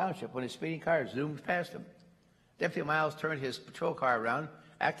Orion Township when a speeding car zoomed past him. Deputy Miles turned his patrol car around,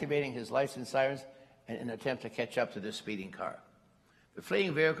 activating his lights and sirens in an attempt to catch up to this speeding car. The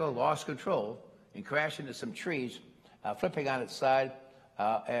fleeing vehicle lost control and crashed into some trees, flipping on its side,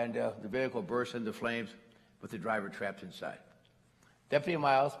 and the vehicle burst into flames with the driver trapped inside. Deputy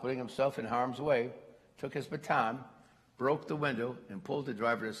Miles, putting himself in harm's way, took his baton, broke the window, and pulled the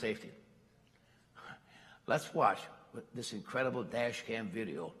driver to safety. Let's watch this incredible dash cam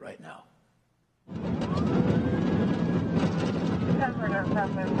video right now.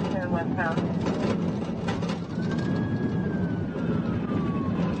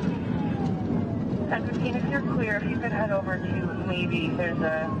 And Christine, if you're clear, if you could head over to maybe there's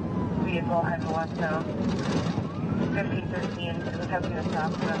a vehicle heading westbound. 1513 is attempting to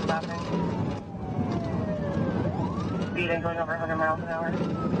stop, so not stopping. Speeding, going over 100 miles an hour.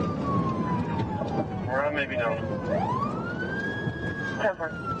 Well, maybe no.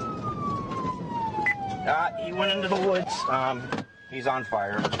 10-4. He went into the woods. He's on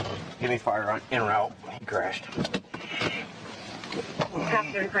fire. Give me fire on en route. He crashed.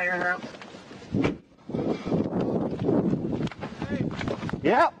 Capturing fire en route.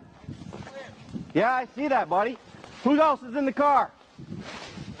 Yep. Yeah, I see that, buddy. Who else is in the car?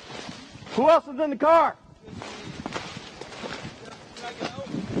 Who else is in the car?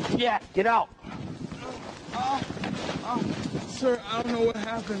 Yeah, get out. Sir, I don't know what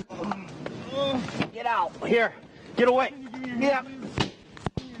happened. Get out. Here, get away. Yeah.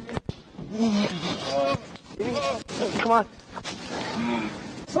 Come on.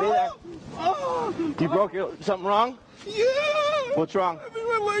 Stay there. You broke something wrong? Yeah. What's wrong? I think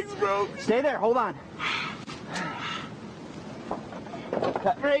my legs broke. Stay there. Hold on.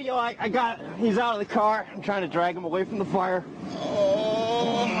 There you go. I got it. He's out of the car. I'm trying to drag him away from the fire.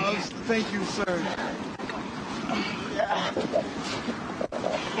 Oh, thank you, sir. Yeah.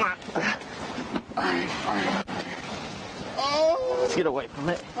 All right. Oh. Let's get away from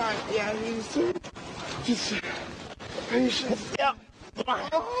it. All right, yeah, just patience. Yep.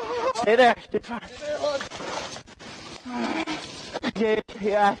 Stay there. Stay fine.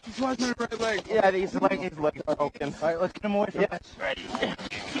 Yeah. Just watch my right leg. Yeah, his legs are broken. All right, let's get him away from it. Ready.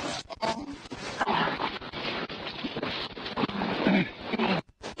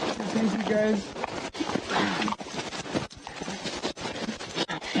 Thank you, guys.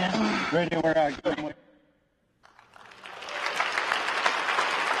 Ready, we're good.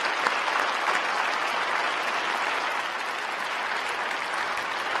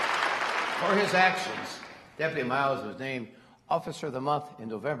 For his actions, Deputy Miles was named Officer of the Month in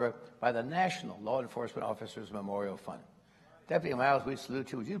November by the National Law Enforcement Officers Memorial Fund. Deputy Miles, we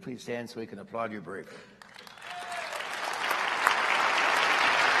salute you. Would you please stand so we can applaud your bravery?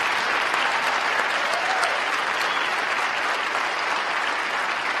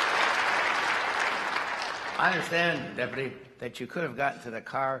 I understand, Deputy, that you could have gotten to the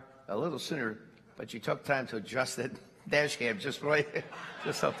car a little sooner, but you took time to adjust that dash cam just right,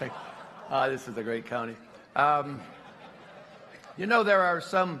 just something. This is a great county. You know, there are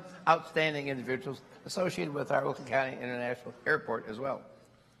some outstanding individuals associated with our Oakland County International Airport as well.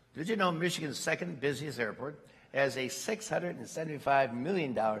 Did you know Michigan's second busiest airport has a $675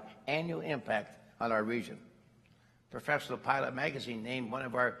 million annual impact on our region? Professional Pilot Magazine named one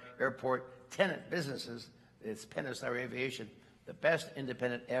of our airport tenant businesses, it's Pentastar Aviation, the best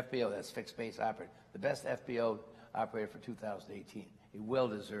independent FBO, that's fixed base operator, the best FBO operator for 2018, a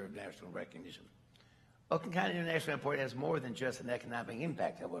well-deserved national recognition. Oakland County International Airport has more than just an economic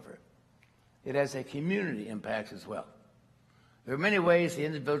impact, however. It has a community impact as well. There are many ways the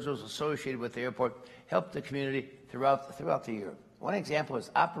individuals associated with the airport help the community throughout the year. One example is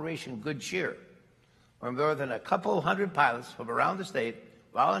Operation Good Cheer, where more than a couple hundred pilots from around the state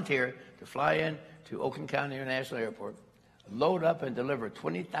volunteer to fly in to Oakland County International Airport, load up and deliver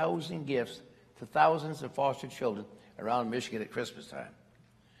 20,000 gifts to thousands of foster children around Michigan at Christmas time.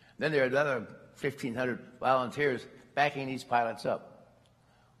 Then there are another 1,500 volunteers backing these pilots up.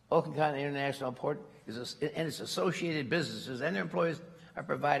 Oakland County International Airport and its associated businesses and their employees are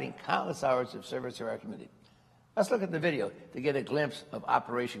providing countless hours of service to our community. Let's look at the video to get a glimpse of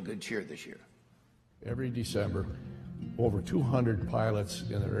Operation Good Cheer this year. Every December, over 200 pilots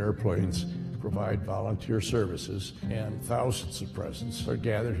in their airplanes provide volunteer services, and thousands of presents are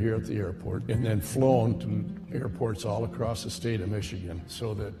gathered here at the airport and then flown to airports all across the state of Michigan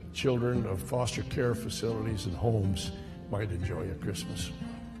so that children of foster care facilities and homes might enjoy a Christmas.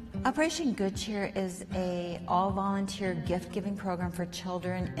 Operation Good Cheer is an all-volunteer gift-giving program for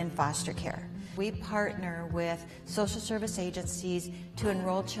children in foster care. We partner with social service agencies to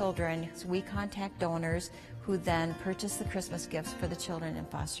enroll children. So we contact donors who then purchase the Christmas gifts for the children in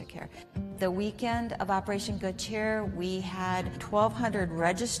foster care. The weekend of Operation Good Cheer, we had 1,200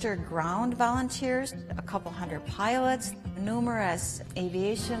 registered ground volunteers, a couple hundred pilots, numerous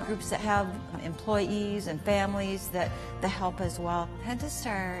aviation groups that have employees and families that help as well.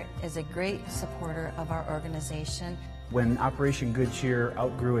 Pentastar is a great supporter of our organization. When Operation Good Cheer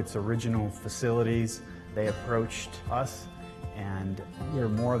outgrew its original facilities, they approached us, and we're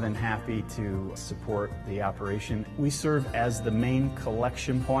more than happy to support the operation. We serve as the main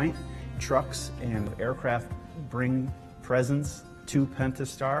collection point. Trucks and aircraft bring presents to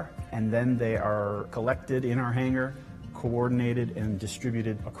Pentastar, and then they are collected in our hangar, coordinated and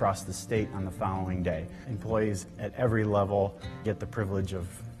distributed across the state on the following day. Employees at every level get the privilege of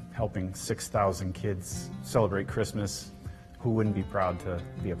helping 6,000 kids celebrate Christmas. Who wouldn't be proud to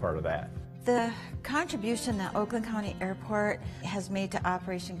be a part of that? The contribution that Oakland County Airport has made to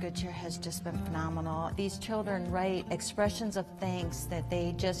Operation Good Cheer has just been phenomenal. These children write expressions of thanks that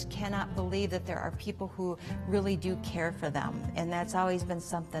they just cannot believe that there are people who really do care for them. And that's always been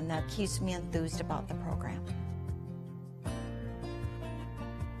something that keeps me enthused about the program.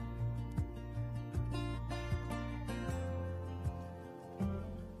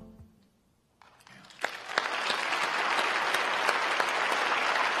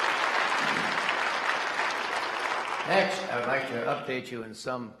 Next, I would like to update you on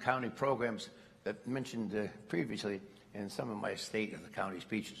some county programs that mentioned previously in some of my state of the county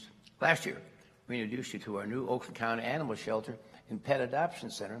speeches. Last year, we introduced you to our new Oakland County Animal Shelter and Pet Adoption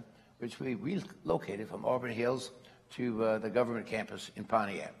Center, which we relocated from Auburn Hills to the government campus in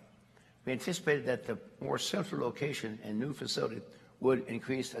Pontiac. We anticipated that the more central location and new facility would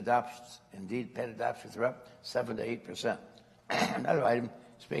increase adoptions. Indeed, pet adoptions are up 7 to 8%. Another item,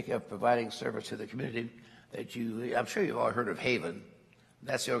 speaking of providing service to the community, I'm sure you've all heard of Haven.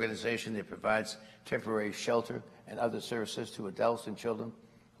 That's the organization that provides temporary shelter and other services to adults and children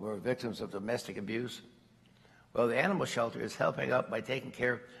who are victims of domestic abuse. Well, the animal shelter is helping out by taking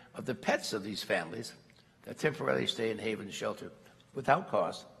care of the pets of these families that temporarily stay in Haven shelter without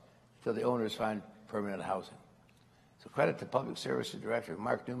cost until the owners find permanent housing. So credit to Public Services Director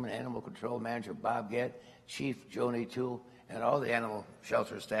Mark Newman, Animal Control Manager Bob Gatt, Chief Joni Toole, and all the animal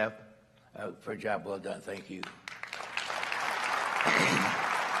shelter staff for a job well done. Thank you.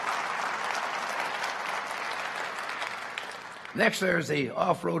 Next, there's the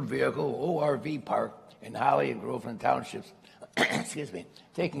off-road vehicle ORV park in Holly and Groveland Townships, excuse me,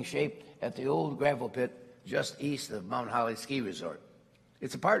 taking shape at the old gravel pit just east of Mount Holly Ski Resort.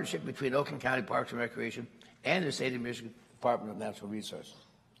 It's a partnership between Oakland County Parks and Recreation and the State of Michigan Department of Natural Resources.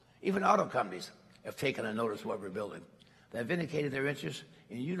 Even auto companies have taken a notice of what we're building. They've indicated their interest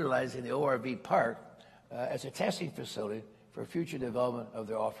in utilizing the ORV park as a testing facility for future development of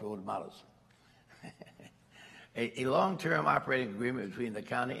their off-road models. A long-term operating agreement between the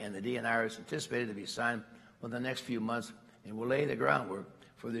county and the DNR is anticipated to be signed over the next few months and will lay the groundwork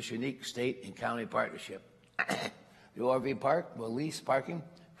for this unique state and county partnership. The ORV park will lease parking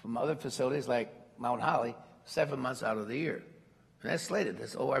from other facilities like Mount Holly 7 months out of the year. And that's slated.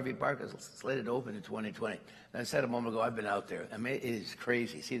 This ORV park is slated to open in 2020. And I said a moment ago, I've been out there. I mean, it is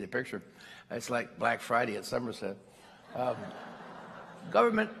crazy. See the picture? It's like Black Friday at Somerset.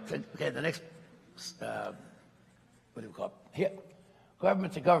 Government, the next, what do we call it?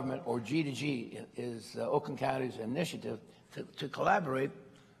 Government to government, or G2G, is Oakland County's initiative to collaborate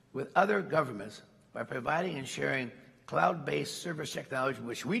with other governments by providing and sharing cloud-based service technology,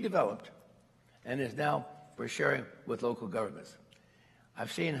 which we developed and is now for sharing with local governments.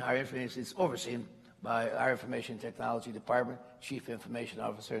 I've seen our information, it's overseen by our Information Technology Department, Chief Information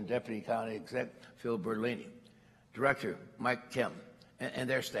Officer and Deputy County Exec Phil Bertolini, Director Mike Kim, and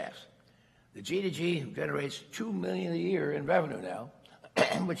their staffs. The G2G generates $2 million a year in revenue now,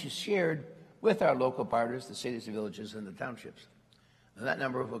 which is shared with our local partners, the cities, the villages, and the townships. And that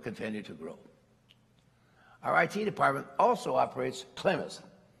number will continue to grow. Our IT department also operates CLIMIS.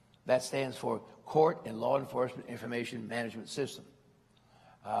 That stands for Court and Law Enforcement Information Management System,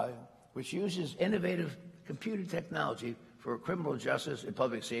 which uses innovative computer technology for criminal justice and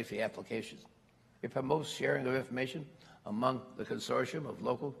public safety applications. It promotes sharing of information among the consortium of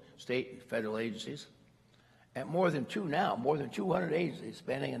local, state, and federal agencies. At more than 200 agencies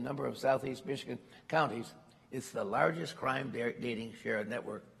spanning a number of Southeast Michigan counties, it's the largest crime dating shared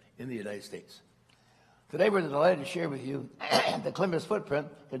network in the United States. Today, we're delighted to share with you the CLIMIS footprint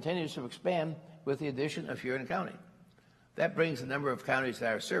continues to expand with the addition of Huron County. That brings the number of counties in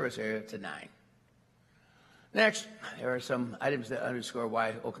our service area to 9. Next, there are some items that underscore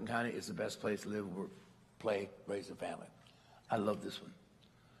why Oakland County is the best place to live, work, play, raise a family. I love this one.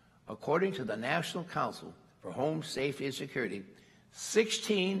 According to the National Council for Home Safety and Security,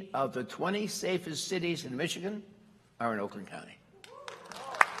 16 of the 20 safest cities in Michigan are in Oakland County.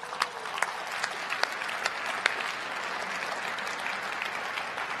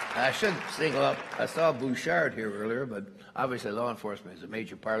 I should single up, I saw Bouchard here earlier, but obviously law enforcement is a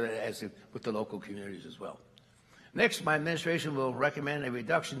major part of it, as with the local communities as well. Next, my administration will recommend a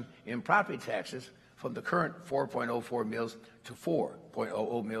reduction in property taxes from the current 4.04 mills to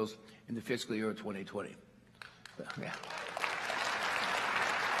 4.00 mills in the fiscal year of 2020. Yeah.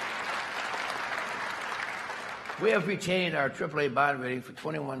 We have retained our AAA bond rating for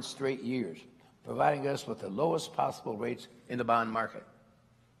 21 straight years, providing us with the lowest possible rates in the bond market.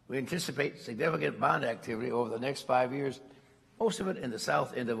 We anticipate significant bond activity over the next 5 years, most of it in the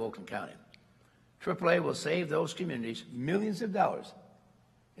south end of Oakland County. AAA will save those communities millions of dollars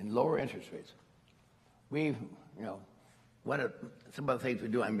in lower interest rates. We, one of some of the things we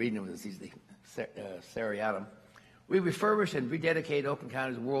do, I'm reading them, this is the seriatim. We refurbish and rededicate Oakland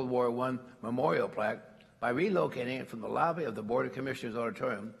County's World War I memorial plaque by relocating it from the lobby of the Board of Commissioners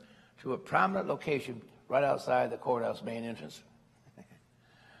Auditorium to a prominent location right outside the courthouse main entrance.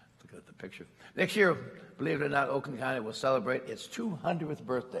 Look at the picture. Next year, believe it or not, Oakland County will celebrate its 200th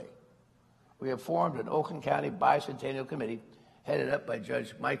birthday. We have formed an Oakland County Bicentennial Committee headed up by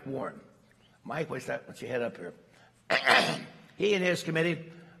Judge Mike Warren. Mike, what's you head up here? He and his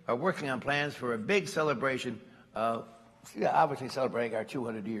committee are working on plans for a big celebration, obviously celebrating our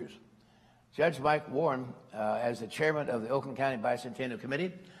 200 years. Judge Mike Warren, as the chairman of the Oakland County Bicentennial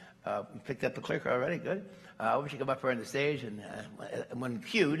Committee, picked up the clicker already, good. I wish you come up here on the stage, and when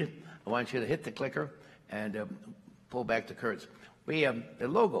cued, I want you to hit the clicker and pull back the curtains. The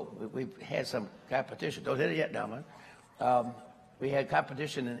logo, we've had some competition. Don't hit it yet, Dalman. We had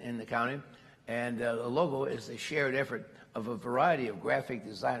competition in the county, and the logo is a shared effort of a variety of graphic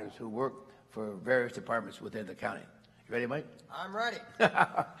designers who work for various departments within the county. You ready, Mike? I'm ready.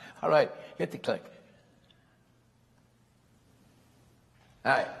 All right, hit the click.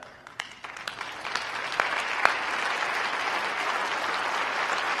 All right.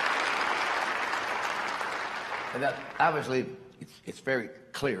 And that, obviously, it's very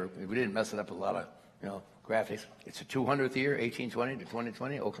clear. We didn't mess it up with a lot of, graphics. It's the 200th year, 1820 to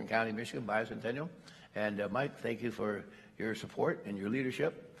 2020, Oakland County, Michigan, Bicentennial. And Mike, thank you for your support and your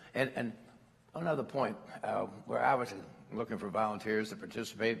leadership. And another point, we're obviously looking for volunteers to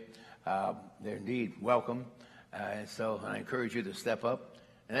participate. They're indeed welcome. And so I encourage you to step up.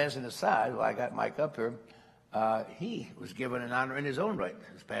 And as an aside, while I got Mike up here, he was given an honor in his own right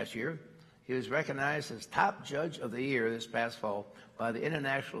this past year. He was recognized as Top Judge of the Year this past fall by the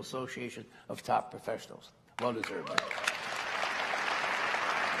International Association of Top Professionals. Well deserved. Mike.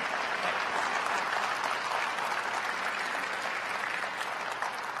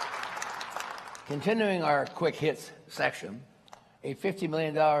 Continuing our quick hits section, a $50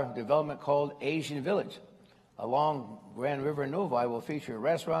 million development called Asian Village along Grand River and Novi will feature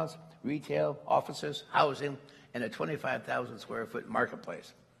restaurants, retail, offices, housing, and a 25,000 square foot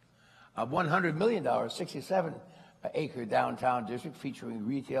marketplace. A $100 million, 67-acre downtown district featuring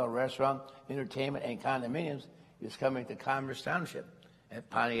retail, restaurant, entertainment, and condominiums is coming to Commerce Township at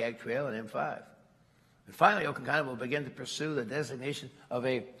Pontiac Trail and M5. And finally, Oakland County will begin to pursue the designation of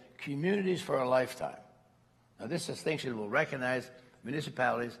a Communities for a Lifetime. Now, this distinction will recognize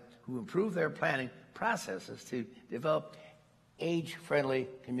municipalities who improve their planning processes to develop age-friendly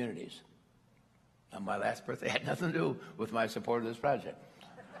communities. Now, my last birthday had nothing to do with my support of this project.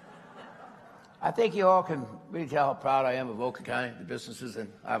 I think you all can really tell how proud I am of Oakland County, the businesses,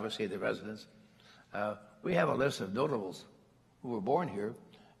 and obviously the residents. We have a list of notables who were born here.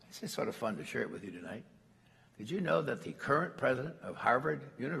 It's just sort of fun to share it with you tonight. Did you know that the current president of Harvard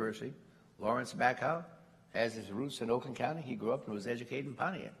University, Lawrence Bacow, has his roots in Oakland County? He grew up and was educated in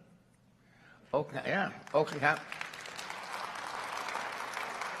Pontiac. Oakland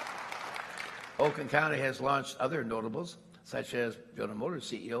County has launched other notables, such as General Motors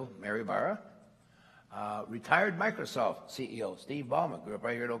CEO Mary Barra, retired Microsoft CEO Steve Ballmer, grew up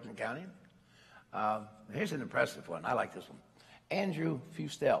right here in Oakland County. Here's an impressive one. I like this one. Andrew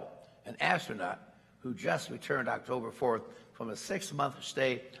Fustel, an astronaut who just returned October 4th from a 6-month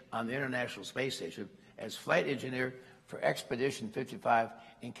stay on the International Space Station as flight engineer for Expedition 55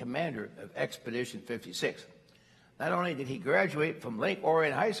 and commander of Expedition 56. Not only did he graduate from Lake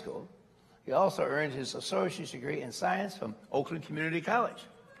Orion High School, he also earned his associate's degree in science from Oakland Community College.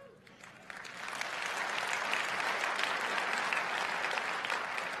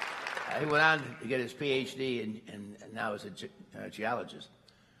 He went on to get his PhD and now is a geologist.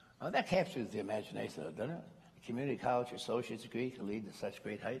 That captures the imagination, doesn't it? A community college associate's degree can lead to such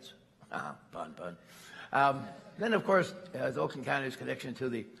great heights. Pun. Then, of course, Oakland County's connection to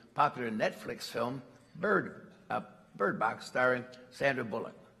the popular Netflix film Bird Box, starring Sandra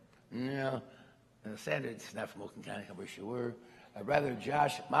Bullock. Sandra's not from Oakland County, I wish you were. Rather,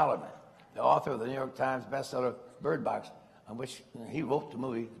 Josh Malerman, the author of the New York Times bestseller Bird Box, on which he wrote the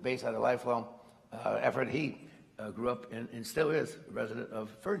movie based on a lifelong effort. He grew up and still is a resident of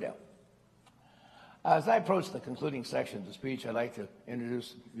Ferndale. As I approach the concluding section of the speech, I'd like to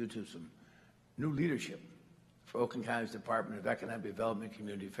introduce you to some new leadership for Oakland County's Department of Economic Development and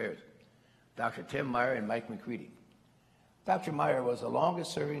Community Affairs, Dr. Tim Meyer and Mike McCready. Dr. Meyer was the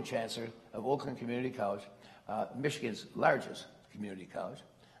longest-serving chancellor of Oakland Community College, Michigan's largest community college.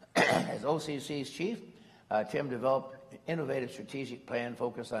 As OCC's chief, Tim developed an innovative strategic plan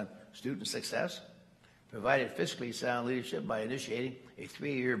focused on student success, provided fiscally sound leadership by initiating a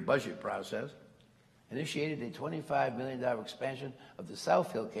 3-year budget process, initiated a $25 million expansion of the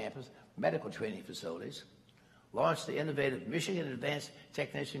Southfield campus medical training facilities, launched the innovative Michigan Advanced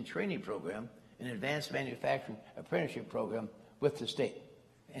Technician Training Program, an advanced manufacturing apprenticeship program with the state,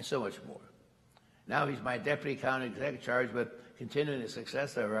 and so much more. Now he's my deputy county executive charged with continuing the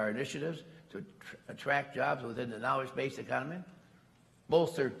success of our initiatives to attract jobs within the knowledge-based economy,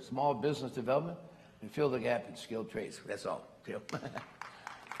 bolster small business development, and fill the gap in skilled trades. That's all, Tim.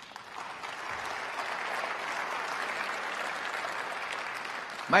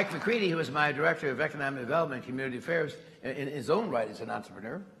 Mike McCready, who is my Director of Economic Development and Community Affairs, in his own right is an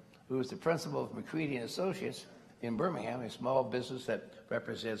entrepreneur, who is the principal of McCready and Associates in Birmingham, a small business that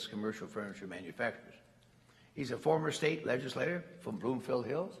represents commercial furniture manufacturers. He's a former state legislator from Bloomfield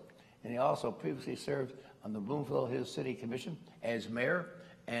Hills, and he also previously served on the Bloomfield Hills City Commission as mayor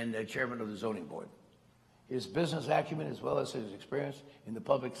and chairman of the zoning board. His business acumen, as well as his experience in the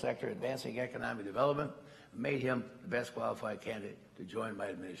public sector advancing economic development, made him the best qualified candidate to join my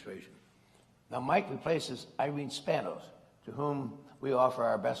administration. Now, Mike replaces Irene Spanos, to whom we offer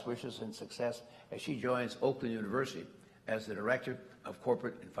our best wishes and success as she joins Oakland University as the Director of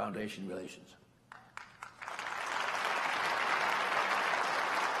Corporate and Foundation Relations.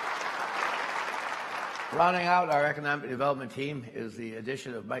 Rounding out our economic development team is the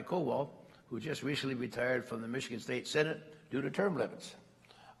addition of Mike Kowal, who just recently retired from the Michigan State Senate due to term limits.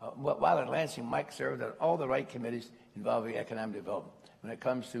 While at Lansing, Mike served on all the right committees involving economic development. When it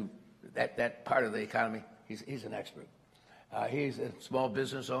comes to that part of the economy, he's an expert. He's a small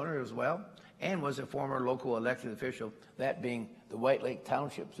business owner as well, and was a former local elected official, that being the White Lake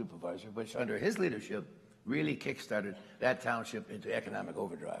Township Supervisor, which under his leadership really kick-started that township into economic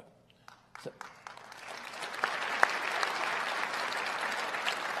overdrive.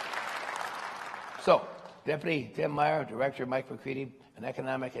 So, Deputy Tim Meyer, Director Mike McCready, and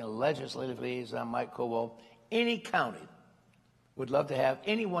Economic and Legislative Liaison Mike Kowal. Any county would love to have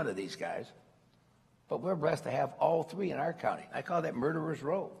any one of these guys, but we're blessed to have all three in our county. I call that Murderer's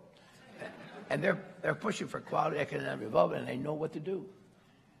Row. And they're pushing for quality economic development, and they know what to do.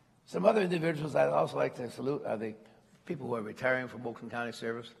 Some other individuals I'd also like to salute are the people who are retiring from Oakland County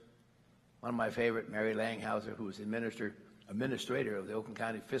service. One of my favorite, Mary Langhauser, who was administrator of the Oakland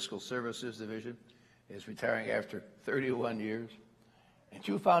County Fiscal Services Division, is retiring after 31 years. And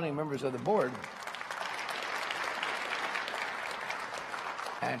two founding members of the board,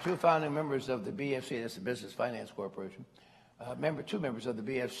 and two founding members of the BFC, that's the Business Finance Corporation, two members of the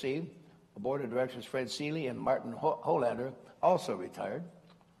BFC, the board of directors Fred Seeley and Martin Hollander, also retired.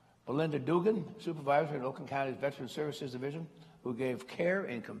 Belinda Dugan, supervisor in Oakland County's Veteran Services Division, who gave care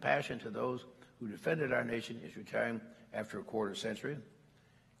and compassion to those who defended our nation, is retiring after a quarter century.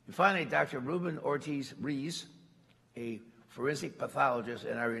 And finally, Dr. Ruben Ortiz Rees, a forensic pathologist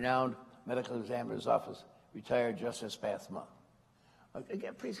in our renowned medical examiner's office, retired just this past month.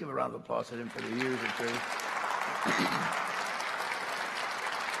 Again, please give a round of applause to him for the years of service.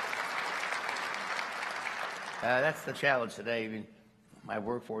 That's the challenge today. I mean, my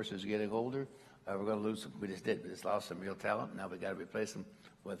workforce is getting older. We're going to lose some. We just lost some real talent. Now we've got to replace them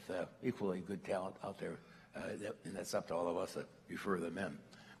with equally good talent out there. And that's up to all of us that refer them in.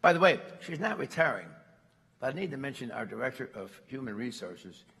 By the way, she's not retiring, but I need to mention our Director of Human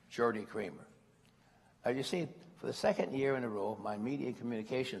Resources, Jordy Kramer. You see, for the second year in a row, my Media and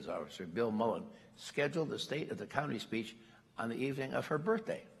Communications Officer, Bill Mullen, scheduled the State of the County speech on the evening of her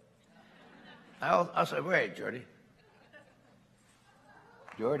birthday. I'll say, where are you, Jordy?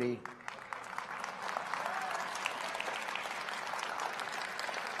 Jordy.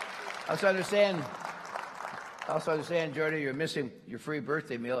 I also understand, Jordy, you're missing your free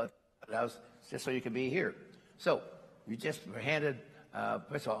birthday meal at the house just so you can be here. So you just were handed,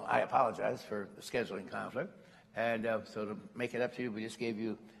 first of all, I apologize for the scheduling conflict. And so to make it up to you, we just gave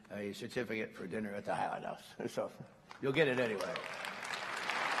you a certificate for dinner at the Highland House. So you'll get it anyway.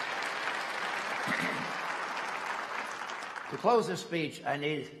 To close this speech, I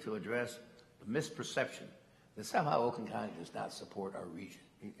need to address the misperception that somehow Oakland County does not support our region.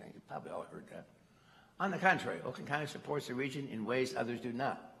 You probably all heard that. On the contrary, Oakland County supports the region in ways others do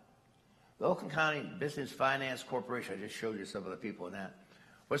not. The Oakland County Business Finance Corporation, I just showed you some of the people in that,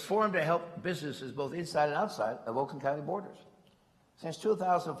 was formed to help businesses both inside and outside of Oakland County borders. Since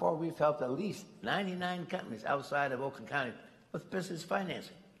 2004, we've helped at least 99 companies outside of Oakland County with business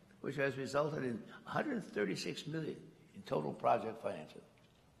financing, which has resulted in $136 million in total project financing.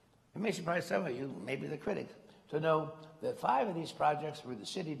 It may surprise some of you, maybe the critics, to know that 5 of these projects were the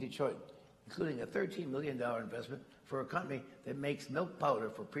city of Detroit, including a $13 million investment for a company that makes milk powder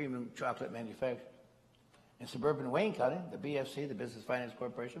for premium chocolate manufacturers. In suburban Wayne County, the BFC, the Business Finance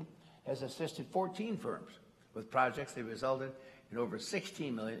Corporation, has assisted 14 firms with projects that resulted in over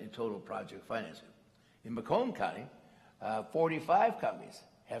 $16 million in total project financing. In Macomb County, 45 companies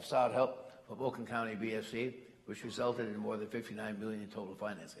have sought help from Oakland County BFC, which resulted in more than $59 million in total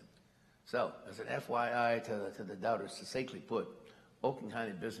financing. So, as an FYI to the doubters, succinctly put, Oakland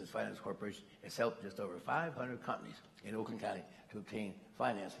County Business Finance Corporation has helped just over 500 companies in Oakland County to obtain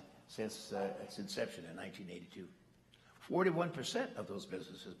financing since its inception in 1982. 41% of those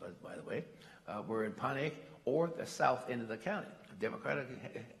businesses, by the way, were in Pontiac or the south end of the county. Democratic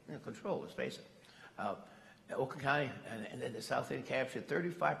control, let's face it. Oakland County and the south end captured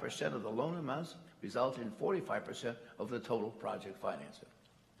 35% of the loan amounts, resulting in 45% of the total project financing.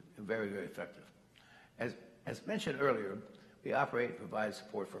 Very, very effective. As mentioned earlier, we operate and provide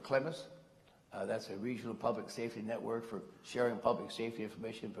support for CLEMIS. That's a regional public safety network for sharing public safety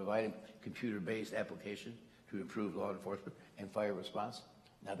information and providing computer-based applications to improve law enforcement and fire response.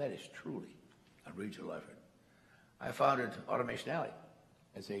 Now that is truly a regional effort. I founded Automation Alley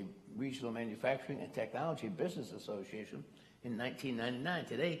as a regional manufacturing and technology business association in 1999.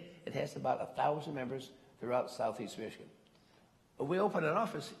 Today, it has about 1,000 members throughout Southeast Michigan. We opened an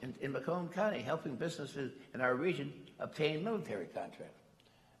office in Macomb County, helping businesses in our region obtain military contracts.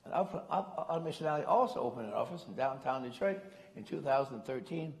 And Automation Alley also opened an office in downtown Detroit in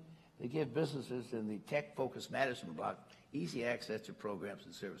 2013 to give businesses in the tech-focused Madison block easy access to programs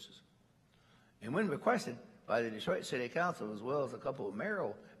and services. And when requested by the Detroit City Council, as well as a couple of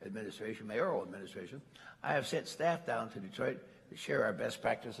mayoral administration, I have sent staff down to Detroit to share our best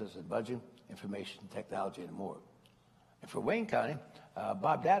practices in budgeting, information technology, and more. And for Wayne County,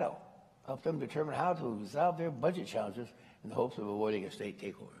 Bob Datto helped them determine how to resolve their budget challenges in the hopes of avoiding a state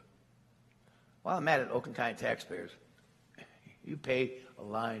takeover. While I'm at it, Oakland County taxpayers, you pay a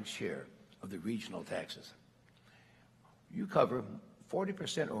lion's share of the regional taxes. You cover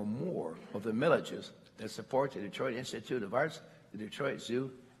 40% or more of the millages that support the Detroit Institute of Arts, the Detroit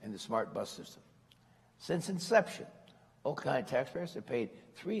Zoo, and the Smart Bus System. Since inception, Oakland County taxpayers have paid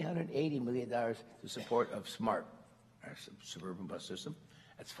 $380 million to support of SMART, our suburban bus system.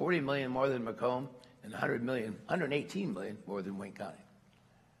 That's $40 million more than Macomb and $118 million more than Wayne County.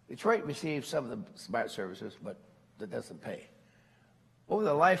 Detroit receives some of the SMART services, but that doesn't pay. Over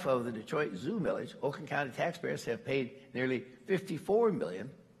the life of the Detroit Zoo Village, Oakland County taxpayers have paid nearly $54 million,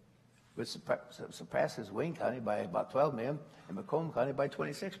 which surpasses Wayne County by about $12 million and Macomb County by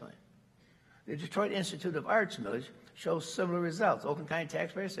 $26 million. The Detroit Institute of Arts Village shows similar results. Oakland County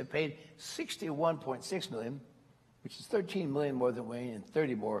taxpayers have paid $61.6 million, which is $13 million more than Wayne and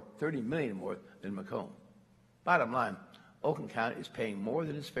 $30 million more than Macomb. Bottom line, Oakland County is paying more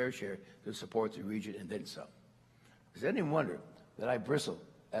than its fair share to support the region and then some. Does anyone wonder that I bristle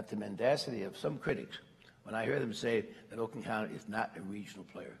at the mendacity of some critics when I hear them say that Oakland County is not a regional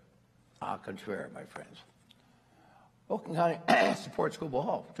player? Au contraire, my friends. Oakland County supports Cobo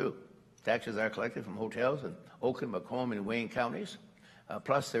Hall, too. Taxes are collected from hotels in Oakland, Macomb, and Wayne counties.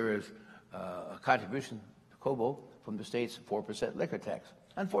 Plus, there is a contribution to Cobo from the state's 4% liquor tax.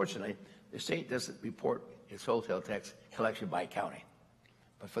 Unfortunately, the state doesn't report its hotel tax collection by county.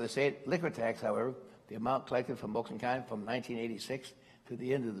 But for the state liquor tax, however, the amount collected from Oakland County from 1986 to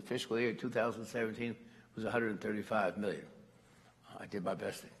the end of the fiscal year 2017 was $135 million. I did my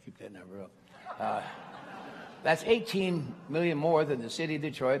best to keep that number up. That's $18 million more than the city of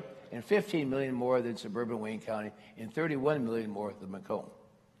Detroit and $15 million more than suburban Wayne County and $31 million more than Macomb.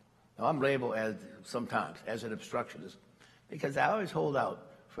 Now, I'm labeled sometimes as an obstructionist because I always hold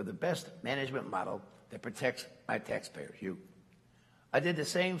out for the best management model that protects my taxpayers, you. I did the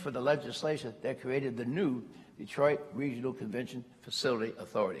same for the legislation that created the new Detroit Regional Convention Facility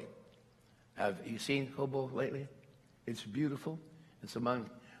Authority. Have you seen Cobo lately? It's beautiful. It's among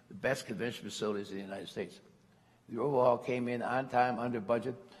the best convention facilities in the United States. The overhaul came in on time, under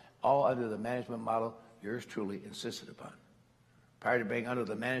budget, all under the management model yours truly insisted upon. Prior to being under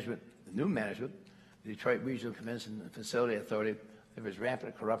the new management, the Detroit Regional Convention Facility Authority, there was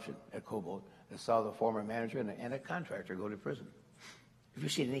rampant corruption at Cobo that saw the former manager and a contractor go to prison. Have you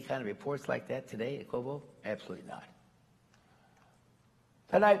seen any kind of reports like that today at Cobo? Absolutely not.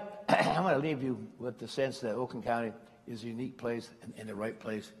 Tonight, I want to leave you with the sense that Oakland County is a unique place and the right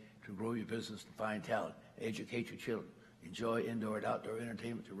place to grow your business and find talent, educate your children, enjoy indoor and outdoor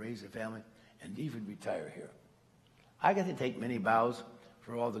entertainment to raise a family, and even retire here. I get to take many bows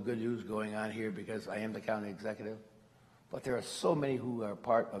for all the good news going on here because I am the county executive, but there are so many who are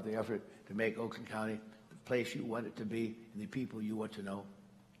part of the effort to make Oakland County the place you want it to be and the people you want to know.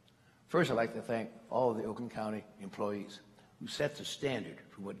 First, I'd like to thank all of the Oakland County employees who set the standard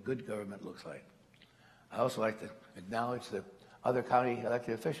for what good government looks like. I also like to acknowledge the other county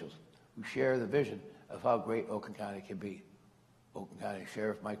elected officials who share the vision of how great Oakland County can be. Oakland County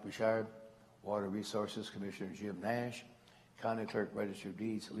Sheriff Mike Bouchard, Water Resources Commissioner Jim Nash, County Clerk Register of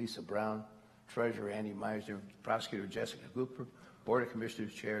Deeds Lisa Brown, Treasurer Andy Meisner, Prosecutor Jessica Cooper, Board of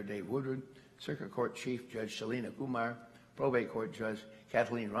Commissioners Chair Dave Woodward, Circuit Court Chief Judge Shalina Kumar, Probate Court Judge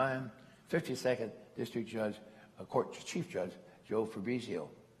Kathleen Ryan, 52nd District Judge, Court Chief Judge Joe Fabrizio.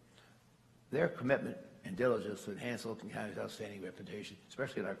 Their commitment and diligence to enhance Oakland County's outstanding reputation,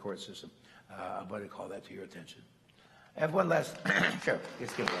 especially in our court system, I want to call that to your attention. I have one last, sure,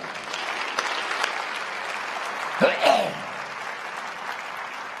 let's give it a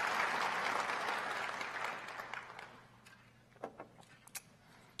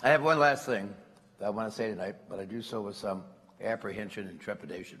I have one last thing that I want to say tonight, but I do so with some apprehension and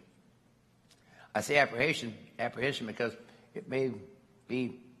trepidation. I say apprehension because it may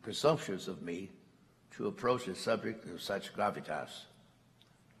be presumptuous of me to approach a subject of such gravitas.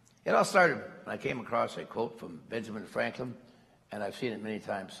 It all started when I came across a quote from Benjamin Franklin, and I've seen it many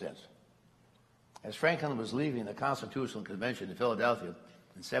times since. As Franklin was leaving the Constitutional Convention in Philadelphia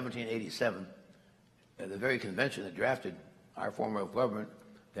in 1787, the very convention that drafted our form of government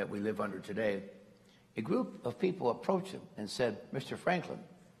that we live under today, a group of people approached him and said, "Mr. Franklin,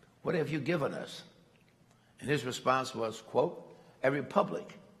 what have you given us?" And his response was, quote, "A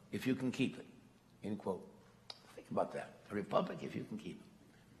republic, if you can keep it," end quote. Think about that. A republic, if you can keep it.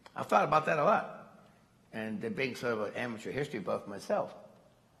 I've thought about that a lot. And being sort of an amateur history buff myself,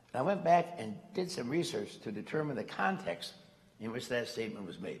 and I went back and did some research to determine the context in which that statement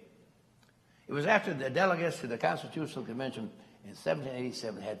was made. It was after the delegates to the Constitutional Convention in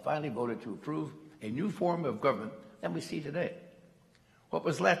 1787 had finally voted to approve a new form of government that we see today. What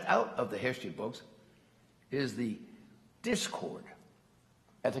was left out of the history books is the discord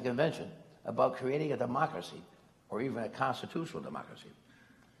at the convention about creating a democracy or even a constitutional democracy.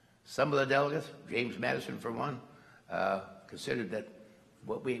 Some of the delegates, James Madison for one, considered that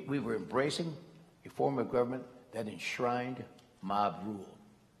what we were embracing a form of government that enshrined mob rule.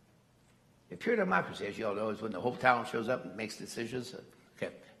 A pure democracy, as you all know, is when the whole town shows up and makes decisions.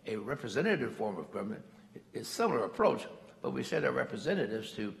 Okay. A representative form of government is a similar approach, but we send our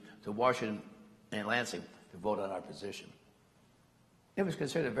representatives to Washington and Lansing to vote on our position. It was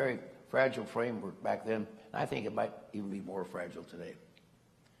considered a very fragile framework back then, and I think it might even be more fragile today.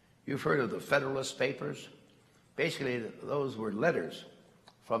 You've heard of the Federalist Papers. Basically, those were letters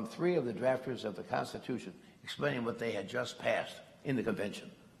from 3 of the drafters of the Constitution explaining what they had just passed in the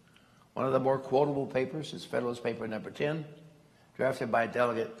convention. One of the more quotable papers is Federalist Paper number 10, drafted by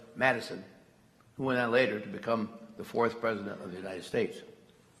Delegate Madison, who went on later to become the 4th President of the United States.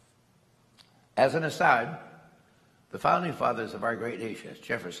 As an aside, the founding fathers of our great nation,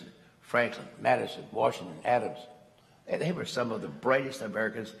 Jefferson, Franklin, Madison, Washington, Adams, they were some of the brightest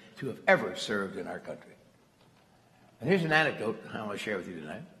Americans to have ever served in our country. And here's an anecdote I want to share with you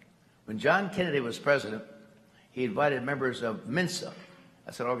tonight. When John Kennedy was president, he invited members of Mensa.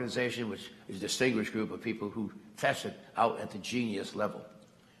 That's an organization which is a distinguished group of people who tested out at the genius level.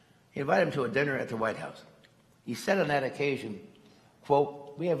 He invited them to a dinner at the White House. He said on that occasion,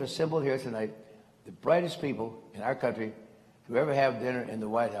 quote, "We have assembled here tonight the brightest people in our country to ever have dinner in the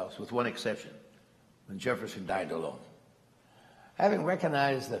White House, with one exception, when Jefferson dined alone." Having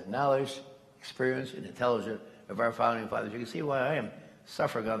recognized the knowledge, experience, and intelligence of our founding fathers, you can see why I am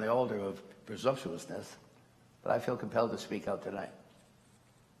suffering on the altar of presumptuousness, but I feel compelled to speak out tonight.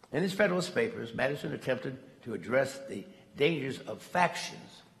 In his Federalist Papers, Madison attempted to address the dangers of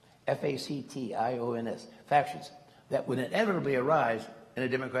factions, F-A-C-T-I-O-N-S, factions, that would inevitably arise in a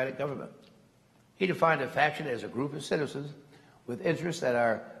democratic government. He defined a faction as a group of citizens with interests that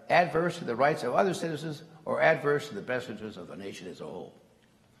are adverse to the rights of other citizens or adverse to the best interests of the nation as a whole.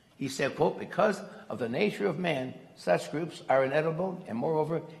 He said, quote, "Because of the nature of man, such groups are inevitable, and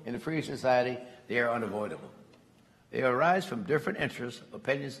moreover, in a free society, they are unavoidable. They arise from different interests,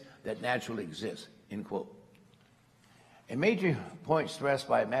 opinions that naturally exist," end quote. A major point stressed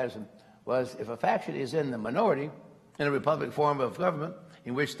by Madison was if a faction is in the minority in a republic form of government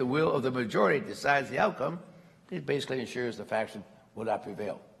in which the will of the majority decides the outcome, it basically ensures the faction will not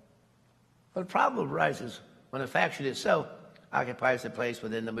prevail. But the problem arises when a faction itself occupies a place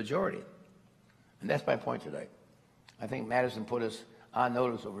within the majority. And that's my point tonight. I think Madison put us on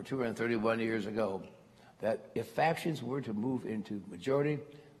notice over 231 years ago that if factions were to move into majority,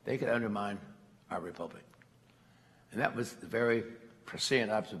 they could undermine our republic. And that was the very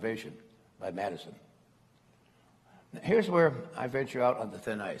prescient observation by Madison. Now, here's where I venture out on the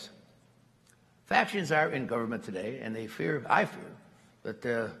thin ice. Factions are in government today, and I fear, that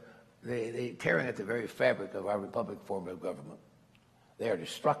they're tearing at the very fabric of our republic form of government. They are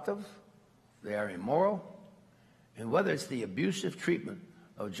destructive, they are immoral, and whether it's the abusive treatment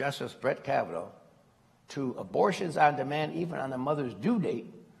of Justice Brett Kavanaugh to abortions on demand, even on the mother's due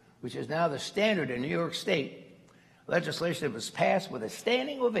date, which is now the standard in New York State, legislation that was passed with a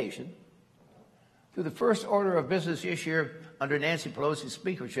standing ovation, to the first order of business issue under Nancy Pelosi's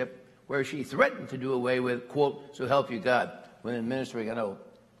speakership, where she threatened to do away with, quote, "so help you God," when administering an oath.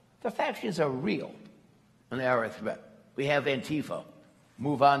 The factions are real, and they are a threat. We have Antifa,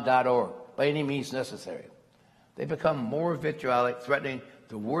 MoveOn.org, by any means necessary. They become more vitriolic, threatening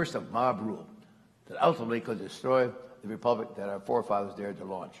the worst of mob rule that ultimately could destroy the republic that our forefathers dared to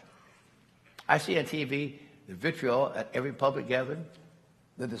launch. I see on TV the vitriol at every public gathering,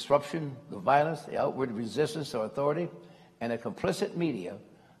 the disruption, the violence, the outward resistance to authority, and a complicit media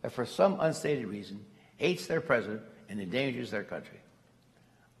that for some unstated reason hates their president and endangers their country.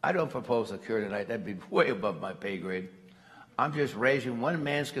 I don't propose a cure tonight. That'd be way above my pay grade. I'm just raising one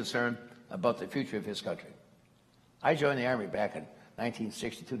man's concern about the future of his country. I joined the Army back in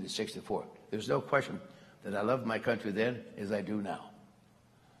 1962 to 64. There's no question that I loved my country then as I do now.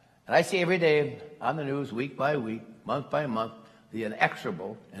 And I see every day on the news, week by week, month by month, the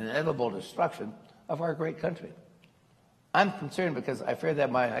inexorable and inevitable destruction of our great country. I'm concerned because I fear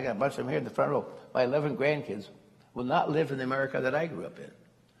that I got a bunch of them here in the front row, my 11 grandkids will not live in the America that I grew up in.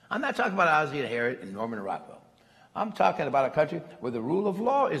 I'm not talking about Ozzie and Harriet and Norman Rockwell. I'm talking about a country where the rule of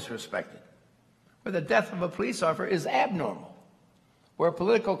law is respected, where the death of a police officer is abnormal, where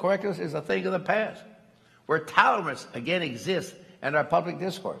political correctness is a thing of the past, where tolerance again exists in our public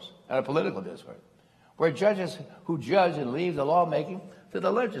discourse, and our political discourse, where judges who judge and leave the lawmaking to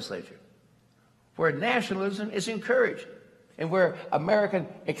the legislature, where nationalism is encouraged, and where American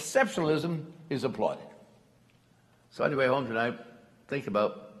exceptionalism is applauded. So on your way home tonight, think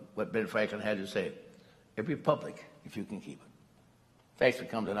about what Ben Franklin had to say. A republic, if you can keep it. Thanks for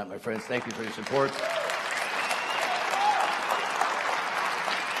coming tonight, my friends. Thank you for your support.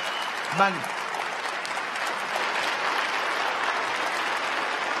 Come on.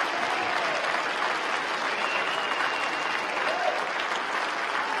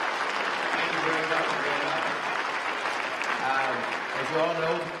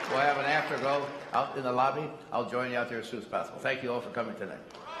 in the lobby. I'll join you out there as soon as possible. Thank you all for coming tonight.